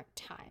at different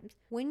times.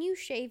 When you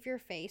shave your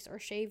face or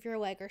shave your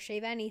leg or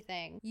shave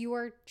anything, you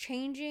are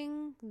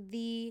changing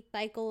the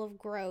cycle of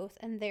growth,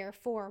 and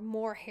therefore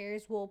more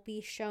hairs will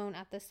be shown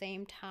at the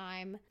same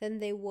time than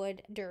they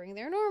would during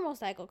their normal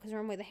cycle, because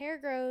normally the hair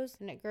grows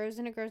and it grows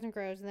and it grows and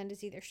grows, and then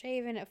it's either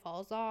shaven, it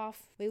falls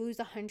off. We lose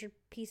 100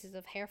 pieces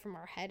of hair from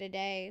our head a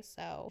day,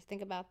 so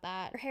think about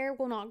that. Your hair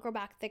will not grow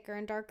back thicker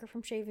and darker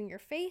from shaving your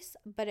face,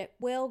 but it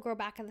will grow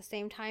back at the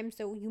same time,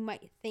 so you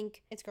might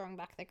think it's growing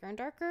back thicker and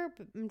darker,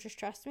 but just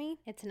trust me,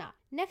 it's not.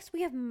 Next,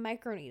 we have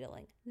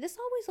microneedling. This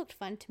always looked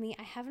fun to me.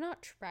 I have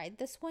not tried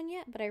this one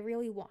yet, but I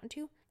really want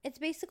to. It's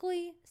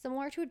basically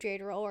similar to a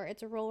jade roller.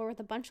 It's a roller with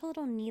a bunch of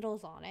little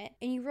needles on it,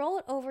 and you roll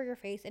it over your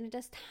face, and it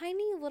does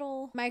tiny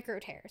little micro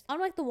tears.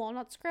 Unlike the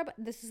walnut scrub,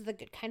 this is the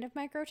good kind of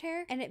micro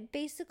tear, and it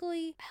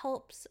basically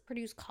helps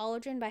produce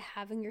collagen by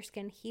having your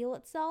skin heal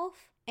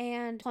itself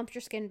and plumps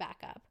your skin back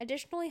up.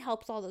 Additionally,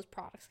 helps all those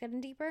products get in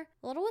deeper.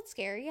 A little bit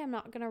scary. I'm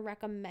not going to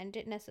recommend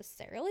it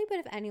necessarily, but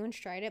if anyone's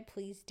tried it,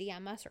 please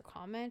DM us or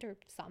comment or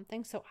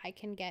something so I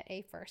can get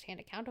a first-hand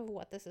account of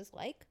what this is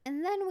like.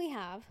 And then we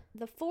have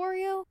the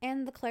Foreo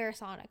and the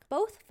Clarisonic.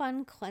 Both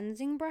fun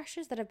cleansing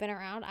brushes that have been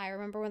around. I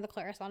remember when the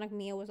Clarisonic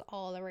Mia was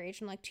all the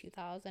rage in like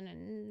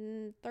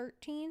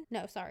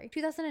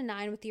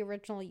 2009 with the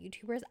original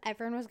YouTubers.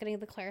 Everyone was getting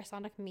the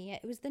Clarisonic Mia.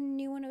 It was the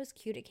new one. It was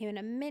cute. It came in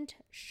a mint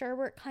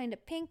sherbet kind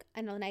of pink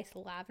and a nice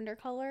lavender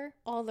color.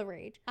 All the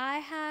rage. I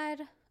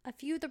had a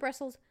few of the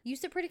bristles,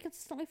 used it pretty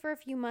consistently for a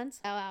few months,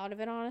 fell out of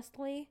it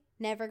honestly.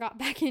 Never got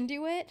back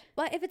into it.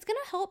 But if it's going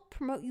to help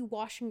promote you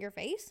washing your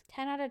face,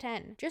 10 out of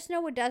 10. Just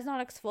know it does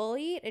not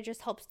exfoliate. It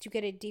just helps to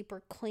get a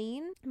deeper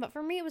clean. But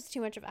for me, it was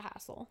too much of a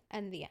hassle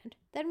in the end.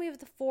 Then we have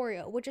the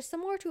Foreo, which is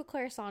similar to a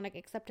Clarisonic,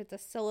 except it's a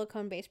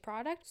silicone-based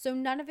product. So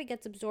none of it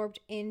gets absorbed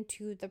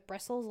into the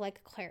bristles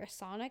like a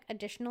Clarisonic.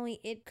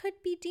 Additionally, it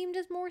could be deemed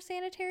as more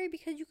sanitary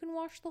because you can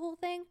wash the whole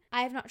thing.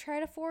 I have not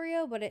tried a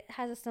Foreo, but it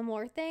has a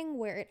similar thing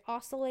where it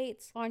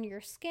oscillates on your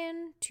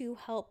skin to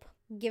help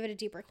give it a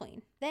deeper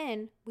clean.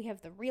 Then we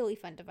have the really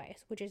fun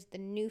device, which is the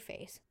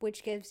NuFace,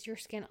 which gives your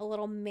skin a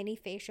little mini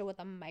facial with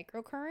a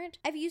microcurrent.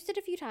 I've used it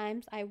a few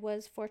times. I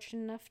was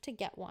fortunate enough to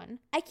get one.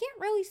 I can't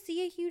really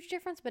see a huge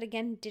difference, but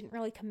again, didn't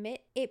really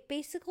commit. It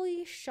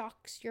basically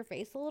shocks your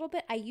face a little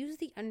bit. I used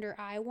the under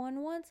eye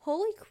one once.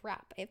 Holy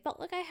crap. It felt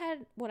like I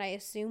had what I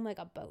assume like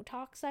a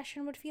Botox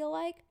session would feel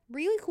like.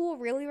 Really cool,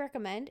 really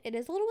recommend. It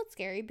is a little bit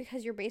scary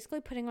because you're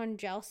basically putting on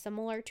gel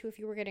similar to if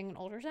you were getting an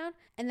ultrasound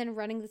and then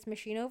running this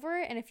machine over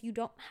it. And if you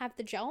don't have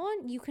the gel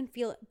on, you can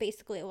feel it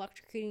basically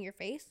electrocuting your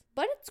face.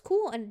 But it's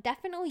cool, and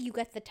definitely you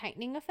get the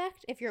tightening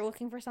effect if you're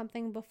looking for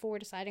something before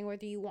deciding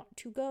whether you want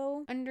to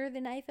go under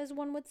the knife, as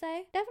one would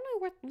say.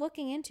 Definitely worth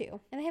looking into.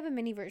 And they have a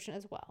mini version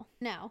as well.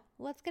 Now,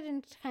 let's get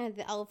into kind of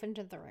the elephant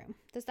in the room.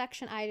 The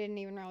section I didn't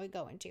even really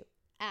go into.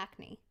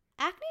 Acne.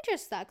 Acne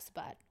just sucks,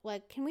 but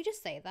like, can we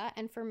just say that?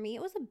 And for me,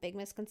 it was a big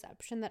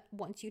misconception that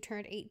once you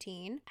turned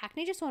 18,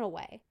 acne just went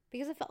away.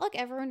 Because it felt like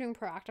everyone doing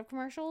Proactiv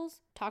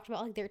commercials talked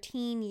about like their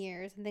teen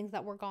years and things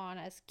that were gone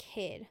as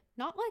kid.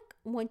 Not like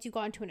once you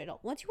got into an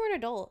adult. Once you were an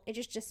adult, it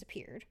just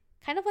disappeared.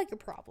 Kind of like your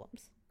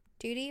problems.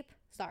 Too deep?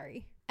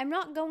 Sorry. I'm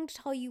not going to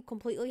tell you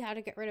completely how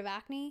to get rid of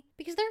acne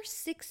because there are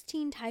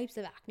 16 types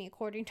of acne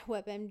according to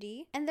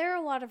WebMD, and there are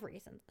a lot of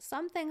reasons.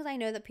 Some things I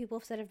know that people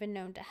have said have been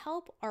known to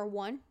help are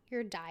 1,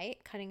 your diet,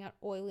 cutting out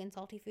oily and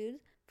salty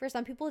foods. For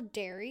some people,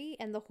 dairy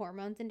and the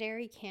hormones in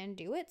dairy can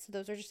do it, so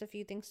those are just a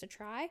few things to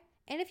try.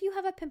 And if you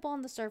have a pimple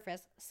on the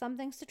surface, some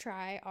things to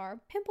try are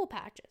pimple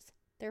patches.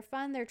 They're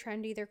fun, they're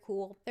trendy, they're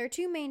cool. There are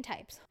 2 main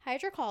types.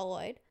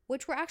 Hydrocolloid,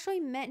 which were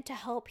actually meant to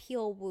help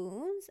heal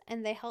wounds,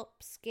 and they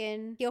help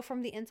skin heal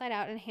from the inside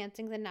out,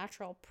 enhancing the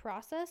natural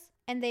process,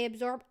 and they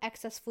absorb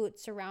excess fluid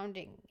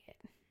surrounding it.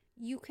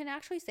 You can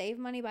actually save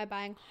money by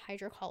buying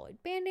hydrocolloid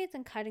band-aids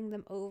and cutting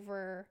them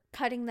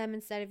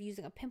instead of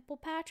using a pimple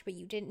patch, but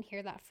you didn't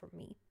hear that from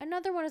me.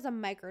 Another one is a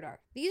microdart.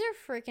 These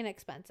are freaking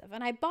expensive,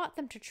 and I bought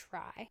them to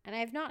try, and I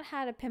have not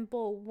had a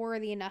pimple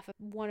worthy enough of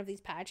one of these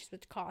patches,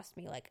 which cost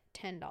me like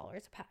 $10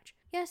 a patch.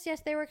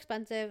 Yes, they were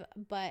expensive,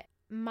 but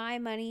my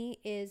money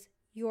is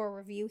your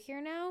review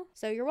here now,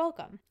 so you're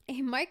welcome.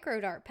 A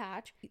microdart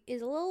patch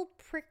is a little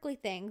prickly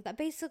thing that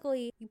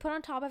basically you put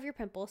on top of your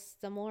pimple,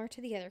 similar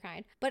to the other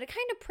kind, but it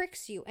kind of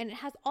pricks you, and it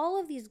has all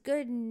of these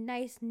good,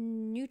 nice,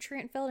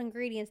 nutrient-filled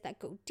ingredients that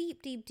go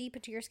deep, deep, deep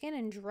into your skin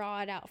and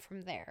draw it out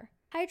from there.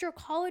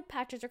 Hydrocolloid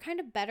patches are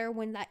kind of better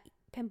when that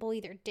pimple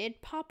either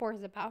did pop or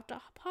is about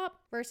to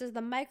pop, versus the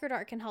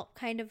microdart can help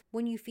kind of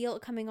when you feel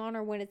it coming on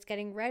or when it's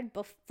getting red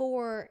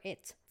before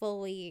it's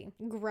fully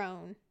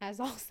grown, as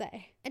I'll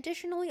say.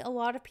 Additionally, a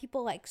lot of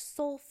people like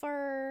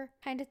sulfur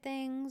kind of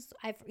things.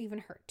 I've even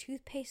heard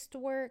toothpaste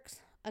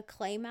works. a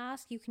clay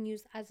mask you can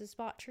use as a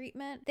spot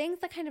treatment. Things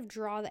that kind of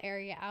draw the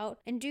area out.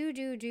 And do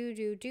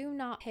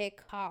not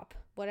pick, pop,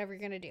 whatever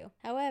you're gonna do.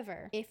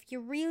 However, if you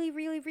really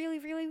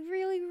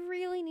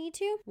need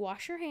to,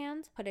 wash your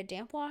hands, put a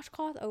damp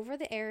washcloth over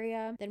the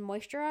area, then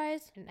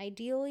moisturize, and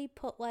ideally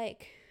put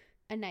like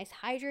a nice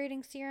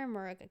hydrating serum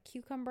or like a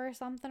cucumber or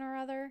something or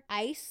other.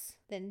 Ice,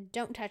 then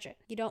don't touch it.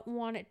 You don't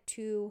want it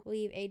to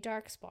leave a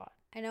dark spot.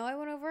 I know I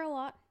went over a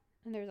lot,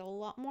 and there's a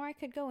lot more I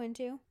could go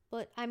into,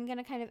 but I'm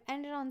gonna kind of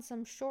end it on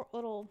some short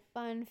little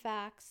fun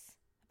facts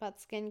about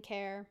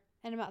skincare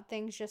and about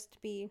things just to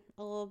be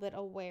a little bit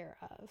aware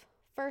of.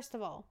 First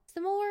of all,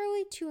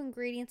 similarly to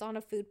ingredients on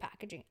a food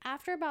packaging,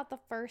 after about the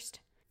first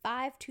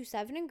 5 to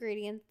 7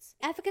 ingredients,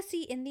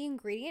 efficacy in the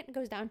ingredient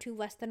goes down to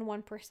less than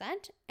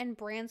 1%, and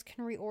brands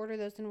can reorder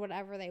those in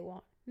whatever they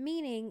want.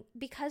 Meaning,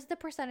 because the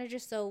percentage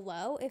is so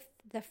low, if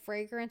the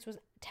fragrance was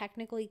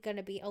technically going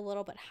to be a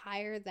little bit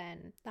higher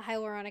than the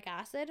hyaluronic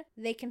acid,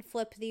 they can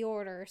flip the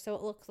order so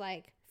it looks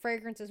like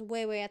fragrance is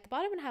way at the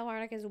bottom and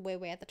hyaluronic is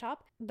way at the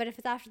top. But if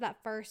it's after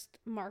that first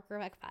marker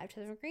of like 5 to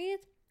 7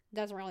 ingredients,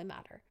 doesn't really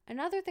matter.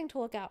 Another thing to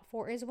look out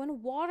for is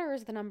when water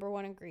is the number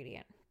one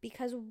ingredient,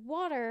 because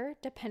water,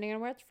 depending on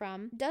where it's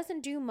from,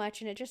 doesn't do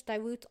much and it just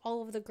dilutes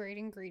all of the great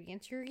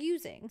ingredients you're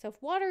using. So if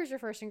water is your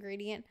first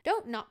ingredient,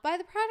 don't not buy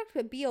the product,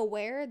 but be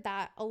aware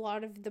that a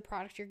lot of the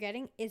product you're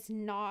getting is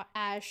not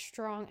as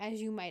strong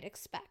as you might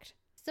expect.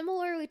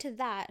 Similarly to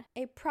that,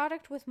 a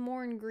product with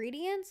more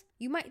ingredients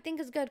you might think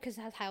is good because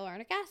it has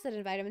hyaluronic acid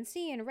and vitamin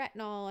C and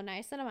retinol and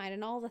niacinamide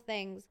and all the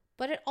things.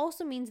 But it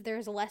also means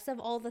there's less of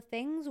all the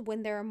things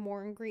when there are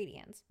more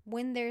ingredients.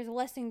 When there's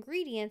less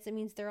ingredients, it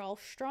means they're all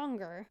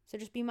stronger. So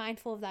just be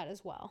mindful of that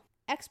as well.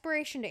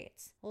 Expiration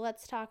dates.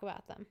 Let's talk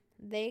about them.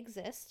 They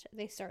exist.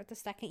 They start the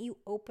second you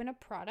open a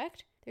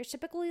product. There's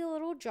typically a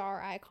little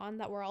jar icon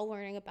that we're all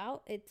learning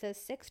about. It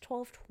says 6,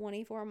 12,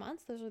 24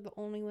 months. Those are the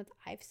only ones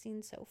I've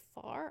seen so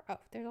far. Oh,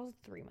 there's also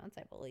 3 months,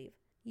 I believe.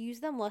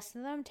 Use them,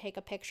 listen to them, take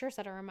a picture,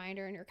 set a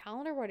reminder in your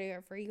calendar,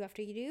 whatever you have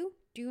to do.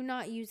 Do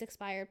not use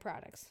expired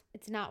products.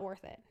 It's not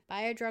worth it.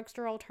 Buy a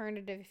drugstore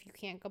alternative if you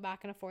can't go back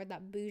and afford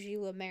that bougie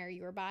La Mer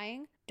you were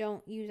buying.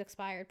 Don't use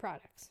expired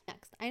products.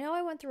 Next, I know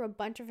I went through a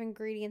bunch of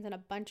ingredients and a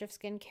bunch of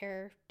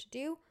skincare to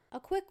do. A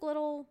quick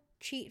little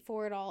cheat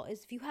for it all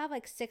is if you have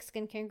like 6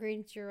 skincare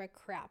ingredients, you're like,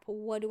 crap,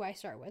 what do I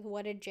start with?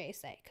 What did Jay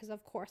say? Because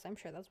of course, I'm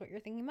sure that's what you're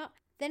thinking about.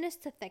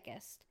 Thinnest to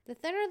thickest. The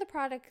thinner the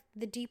product,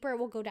 the deeper it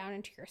will go down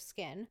into your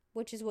skin,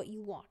 which is what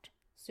you want.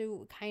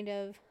 So kind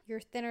of your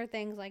thinner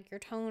things like your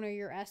toner,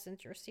 your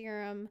essence, your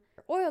serum,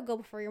 your oil go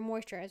before your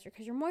moisturizer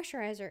because your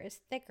moisturizer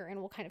is thicker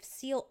and will kind of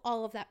seal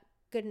all of that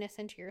goodness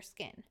into your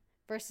skin.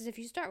 Versus if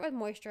you start with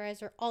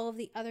moisturizer, all of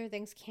the other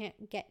things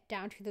can't get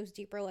down to those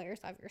deeper layers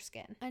of your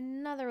skin.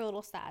 Another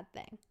little sad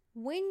thing.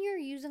 When you're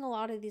using a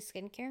lot of these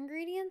skincare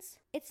ingredients,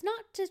 it's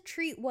not to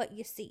treat what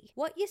you see.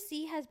 What you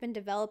see has been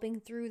developing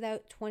through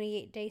that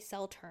 28-day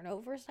cell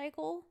turnover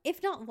cycle,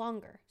 if not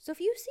longer. So if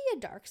you see a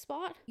dark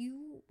spot,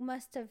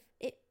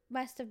 it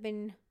must have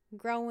been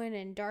growing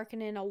and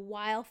darkening a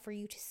while for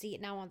you to see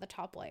it now on the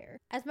top layer.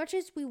 As much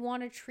as we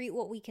want to treat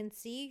what we can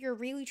see, you're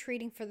really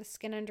treating for the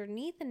skin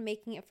underneath and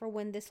making it for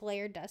when this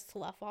layer does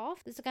slough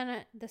off.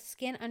 The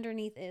skin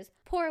underneath is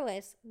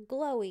poreless,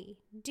 glowy,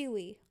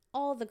 dewy,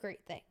 all the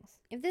great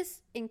things. If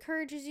this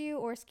encourages you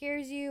or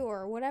scares you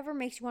or whatever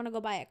makes you want to go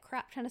buy a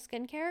crap ton of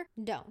skincare,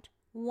 don't.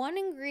 One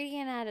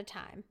ingredient at a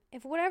time.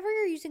 If whatever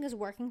you're using is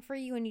working for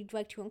you and you'd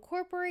like to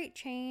incorporate,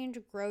 change,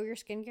 grow your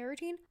skincare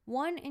routine,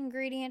 one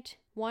ingredient,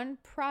 one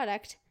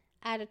product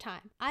at a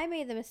time. I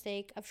made the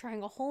mistake of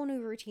trying a whole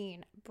new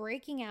routine,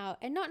 breaking out,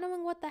 and not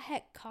knowing what the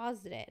heck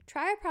caused it.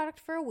 Try a product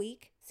for a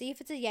week, see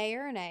if it's a yay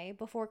or a nay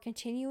before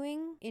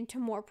continuing into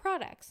more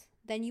products.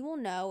 Then you will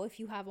know if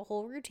you have a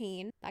whole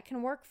routine that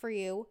can work for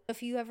you.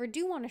 If you ever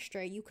do want to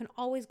stray, you can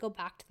always go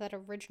back to that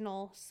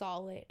original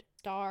solid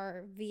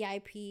star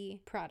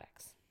VIP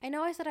products. I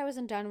know I said I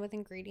wasn't done with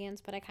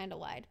ingredients, but I kind of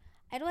lied.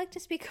 I'd like to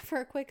speak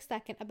for a quick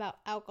second about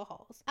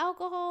alcohols.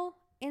 Alcohol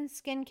in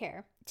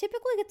skincare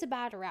typically gets a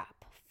bad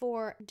rap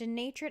for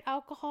denatured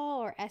alcohol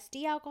or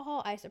SD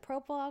alcohol,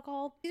 isopropyl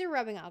alcohol. These are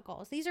rubbing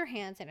alcohols. These are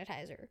hand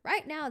sanitizer.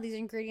 Right now, these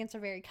ingredients are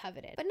very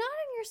coveted, but not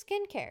in your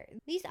skincare.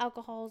 These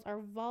alcohols are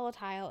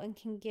volatile and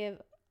can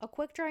give a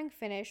quick drying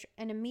finish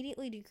and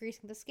immediately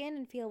decreasing the skin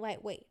and feel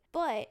lightweight.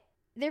 But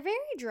they're very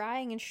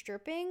drying and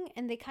stripping,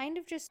 and they kind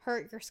of just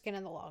hurt your skin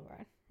in the long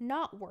run.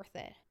 Not worth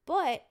it.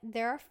 But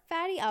there are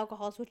fatty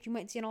alcohols, which you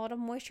might see in a lot of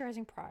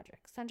moisturizing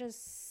products, such as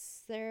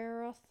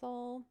sterile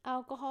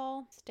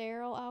alcohol,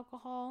 cetyl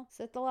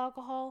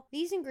alcohol.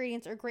 These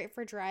ingredients are great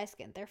for dry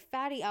skin. They're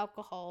fatty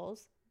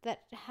alcohols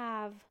that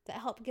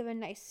help give a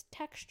nice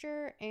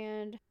texture,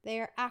 and they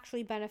are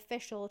actually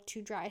beneficial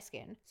to dry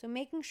skin. So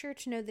making sure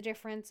to know the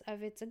difference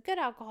of it's a good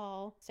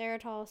alcohol,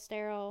 xylitol,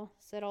 sterile,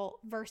 cetyl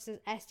versus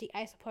SD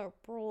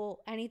isopropyl,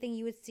 anything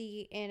you would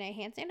see in a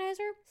hand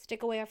sanitizer,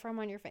 stick away from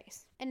on your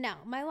face. And now,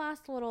 my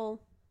last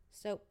little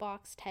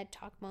soapbox TED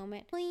Talk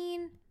moment.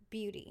 Clean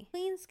beauty.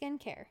 Clean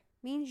skincare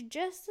means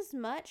just as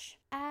much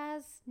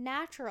as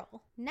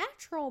natural.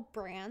 Natural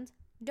brands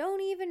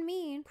don't even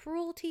mean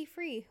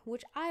cruelty-free,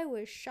 which I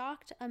was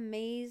shocked,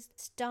 amazed,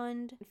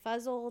 stunned,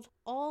 fuzzled,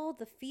 all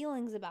the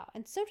feelings about,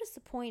 and so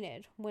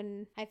disappointed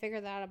when I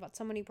figured that out about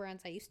so many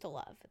brands I used to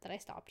love that I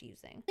stopped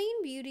using.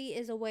 Clean beauty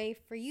is a way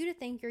for you to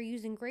think you're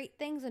using great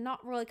things and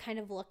not really kind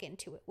of look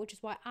into it, which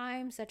is why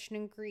I'm such an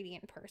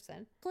ingredient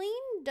person.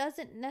 Clean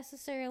doesn't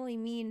necessarily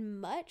mean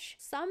much.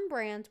 Some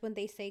brands, when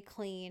they say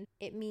clean,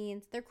 it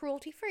means they're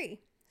cruelty-free.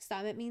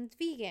 Some it means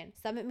vegan.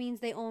 Some it means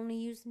they only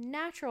use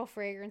natural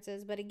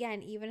fragrances. But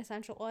again, even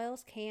essential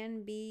oils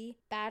can be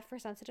bad for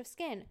sensitive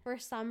skin. For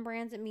some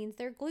brands, it means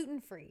they're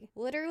gluten-free.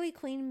 Literally,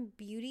 clean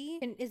beauty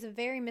is a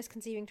very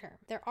misconceiving term.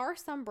 There are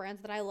some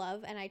brands that I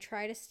love, and I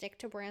try to stick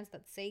to brands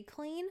that say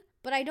clean.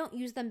 But I don't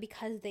use them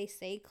because they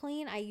say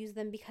clean. I use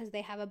them because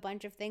they have a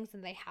bunch of things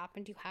and they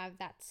happen to have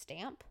that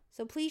stamp.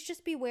 So please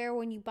just beware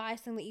when you buy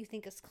something that you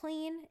think is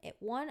clean. It,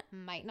 one,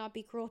 might not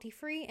be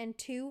cruelty-free, and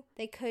two,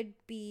 they could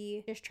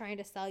be just trying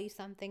to sell you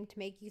something to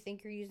make you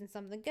think you're using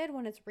something good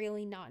when it's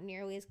really not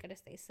nearly as good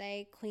as they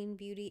say. Clean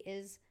beauty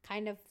is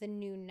kind of the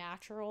new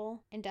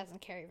natural and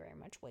doesn't carry very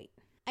much weight.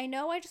 I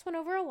know I just went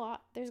over a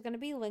lot. There's going to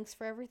be links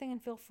for everything,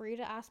 and feel free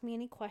to ask me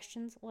any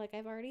questions like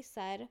I've already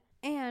said.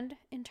 And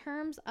in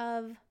terms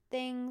of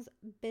things,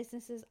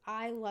 businesses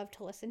I love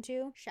to listen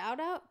to,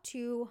 shout out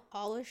to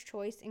Paula's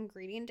Choice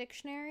Ingredient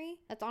Dictionary.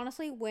 That's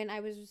honestly when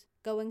I was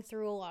going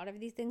through a lot of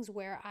these things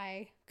where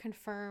I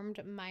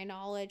confirmed my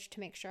knowledge to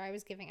make sure I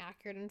was giving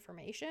accurate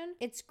information.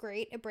 It's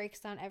great. It breaks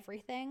down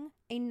everything.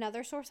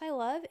 Another source I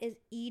love is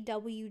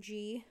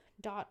EWG.org.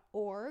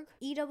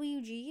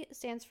 EWG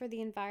stands for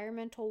the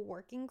Environmental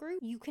Working Group.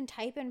 You can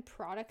type in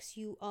products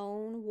you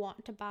own,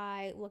 want to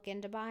buy, look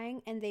into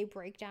buying, and they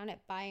break down it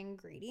by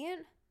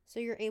ingredient. So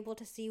you're able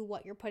to see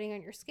what you're putting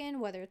on your skin,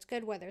 whether it's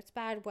good, whether it's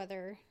bad,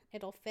 whether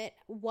it'll fit,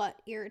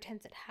 what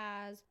irritants it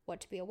has, what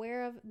to be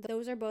aware of.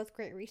 Those are both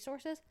great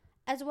resources.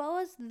 As well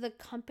as the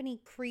company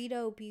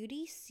Credo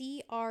Beauty,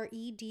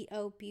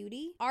 Credo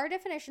Beauty. Our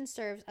definition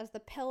serves as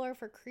the pillar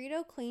for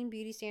Credo Clean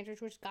Beauty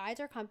Standards, which guides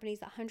our company's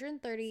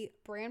 130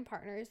 brand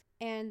partners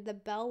and the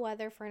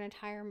bellwether for an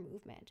entire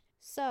movement.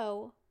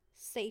 So,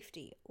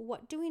 safety.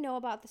 What do we know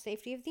about the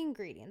safety of the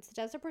ingredients?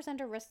 Does it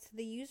present a risk to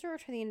the user or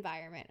to the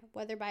environment,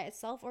 whether by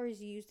itself or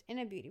is used in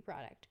a beauty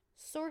product?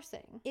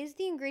 Sourcing. Is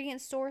the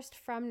ingredient sourced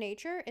from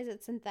nature? Is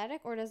it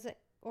synthetic or is it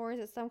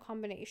some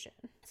combination?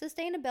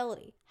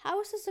 Sustainability. How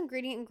is this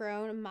ingredient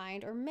grown,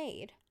 mined, or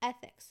made?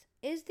 Ethics.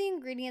 Is the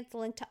ingredient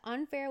linked to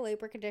unfair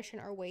labor condition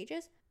or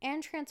wages?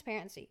 And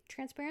transparency.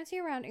 Transparency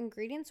around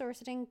ingredient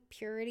sourcing,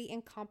 purity,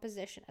 and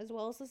composition, as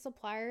well as the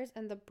suppliers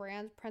and the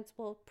brand's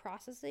principal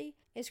processing,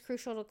 is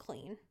crucial to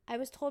clean. I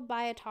was told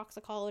by a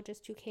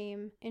toxicologist who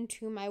came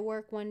into my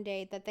work one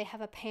day that they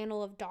have a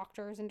panel of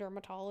doctors and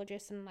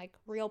dermatologists and like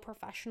real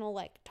professional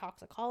like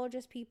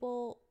toxicologist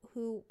people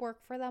who work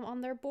for them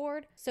on their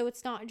board. So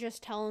it's not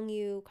just telling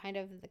you kind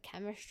of the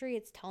chemistry,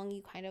 it's telling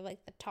you kind of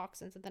like the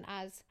toxins. And then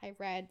as I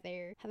read,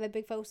 they have a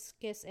big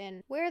focus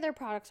in where their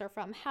products are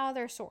from, how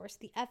they're sourced,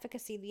 the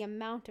efficacy, the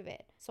amount of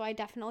it. So I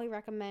definitely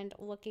recommend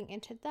looking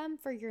into them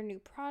for your new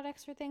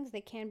products or things.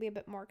 They can be a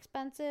bit more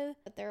expensive,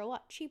 but they're a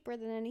lot cheaper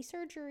than any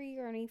surgery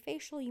or any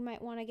facial you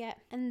might want to get.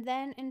 And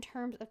then in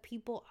terms of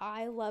people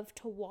I love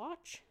to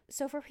watch,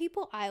 so for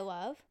people I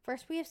love,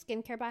 first we have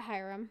Skincare by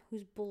Hiram,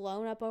 who's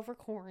blown up over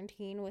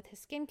quarantine with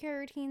his skincare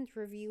routines,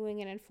 reviewing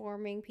and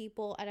informing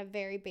people at a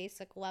very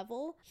basic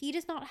level. He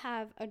does not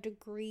have a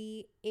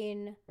degree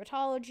in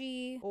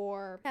dermatology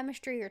or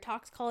chemistry or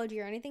toxicology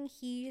or anything.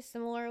 He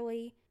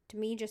similarly to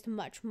me, just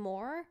much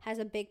more, has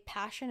a big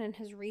passion and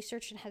has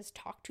researched and has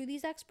talked to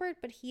these experts,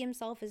 but he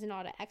himself is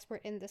not an expert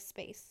in this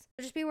space.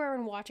 So just be aware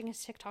when watching his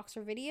TikToks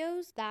or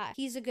videos that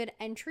he's a good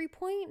entry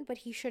point, but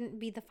he shouldn't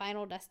be the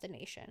final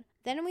destination.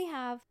 Then we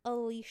have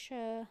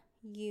Alicia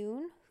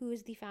Yoon, who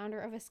is the founder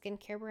of a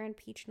skincare brand,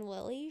 Peach and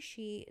Lily.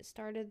 She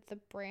started the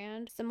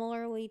brand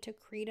similarly to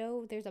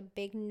Credo. There's a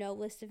big no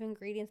list of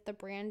ingredients the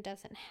brand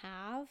doesn't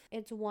have.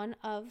 It's one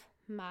of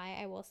my,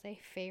 I will say,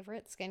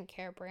 favorite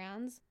skincare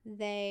brands.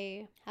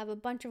 They have a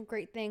bunch of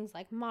great things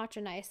like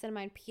matcha,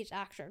 niacinamide, peach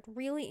extract,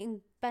 really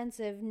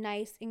expensive,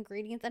 nice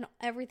ingredients, and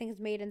everything is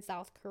made in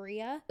South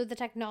Korea. So the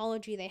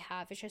technology they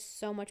have is just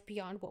so much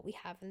beyond what we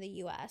have in the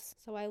US.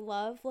 So I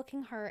love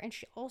looking her, and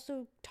she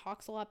also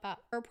talks a lot about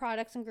her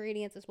products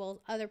ingredients as well as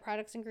other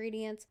products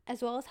ingredients,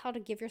 as well as how to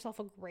give yourself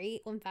a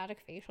great lymphatic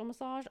facial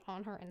massage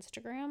on her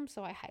Instagram.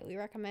 So I highly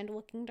recommend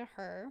looking to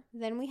her.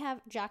 Then we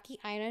have Jackie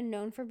Aina,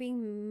 known for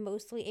being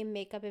mostly a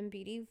makeup and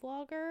beauty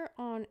vlogger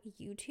on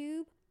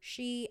YouTube.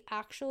 She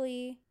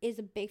actually is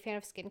a big fan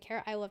of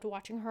skincare. I loved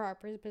watching her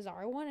Harper's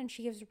Bazaar one, and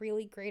she gives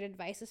really great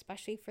advice,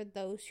 especially for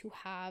those who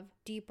have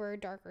deeper,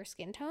 darker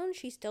skin tones.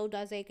 She still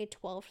does like a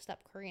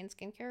 12-step Korean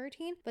skincare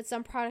routine, but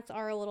some products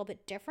are a little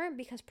bit different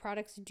because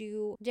products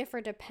do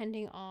differ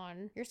depending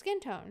on your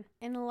skin tone.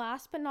 And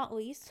last but not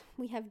least,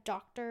 we have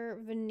Dr.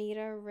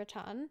 Vanita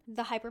Ratan,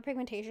 the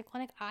hyperpigmentation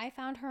clinic. I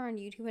found her on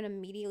YouTube and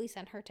immediately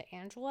sent her to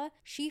Angela.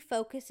 She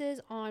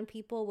focuses on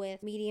people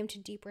with medium to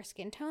deeper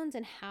skin tones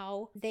and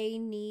how they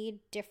need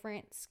me,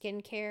 different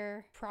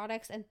skincare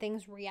products and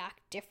things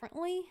react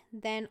differently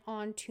than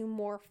onto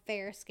more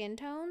fair skin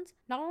tones.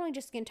 Not only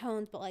just skin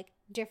tones, but like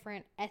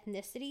different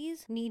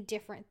ethnicities need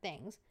different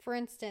things. For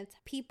instance,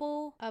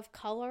 people of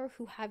color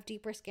who have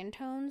deeper skin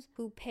tones,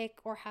 who pick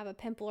or have a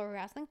pimple or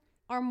something,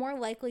 are more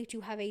likely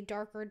to have a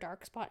darker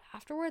dark spot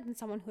afterward than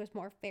someone who has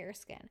more fair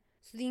skin.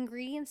 So the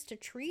ingredients to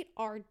treat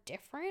are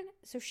different,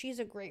 so she's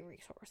a great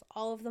resource.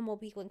 All of them will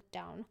be linked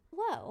down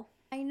below.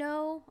 I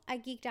know I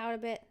geeked out a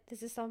bit.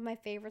 This is some of my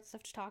favorite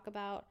stuff to talk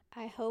about.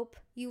 I hope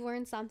you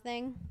learned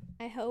something.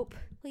 I hope.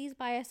 Please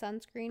buy a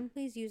sunscreen.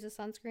 Please use a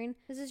sunscreen.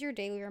 This is your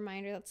daily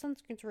reminder that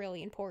sunscreen's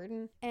really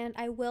important. And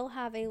I will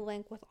have a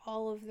link with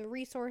all of the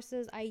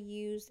resources I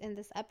used in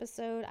this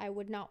episode. I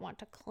would not want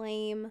to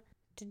claim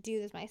to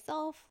do this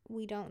myself.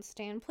 We don't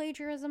stand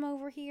plagiarism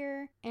over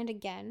here. And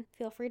again,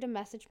 feel free to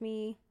message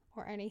me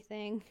or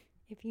anything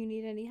if you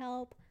need any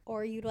help,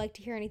 or you'd like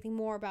to hear anything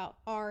more about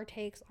our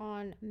takes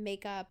on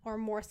makeup or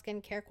more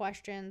skincare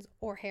questions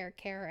or hair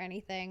care or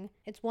anything.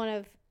 It's one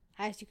of,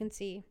 as you can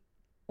see,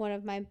 one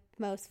of my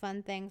most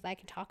fun things I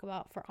can talk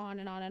about for on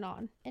and on and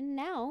on. And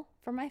now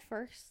for my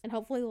first and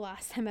hopefully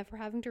last time ever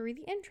having to read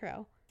the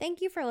intro.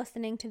 Thank you for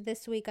listening to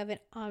this week of An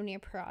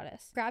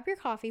Omniaparatus. Grab your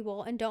coffee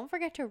bowl and don't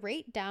forget to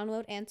rate,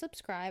 download, and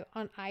subscribe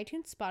on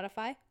iTunes,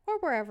 Spotify, or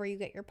wherever you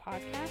get your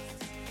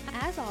podcasts.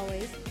 As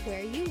always,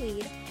 where you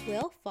lead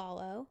will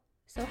follow.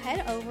 So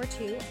head over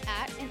to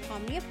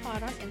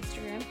 @AnOmniaPod on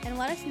Instagram and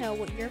let us know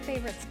what your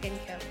favorite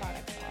skincare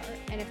products are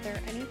and if there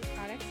are any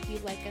products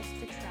you'd like us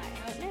to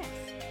try out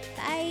next.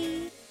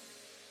 Bye!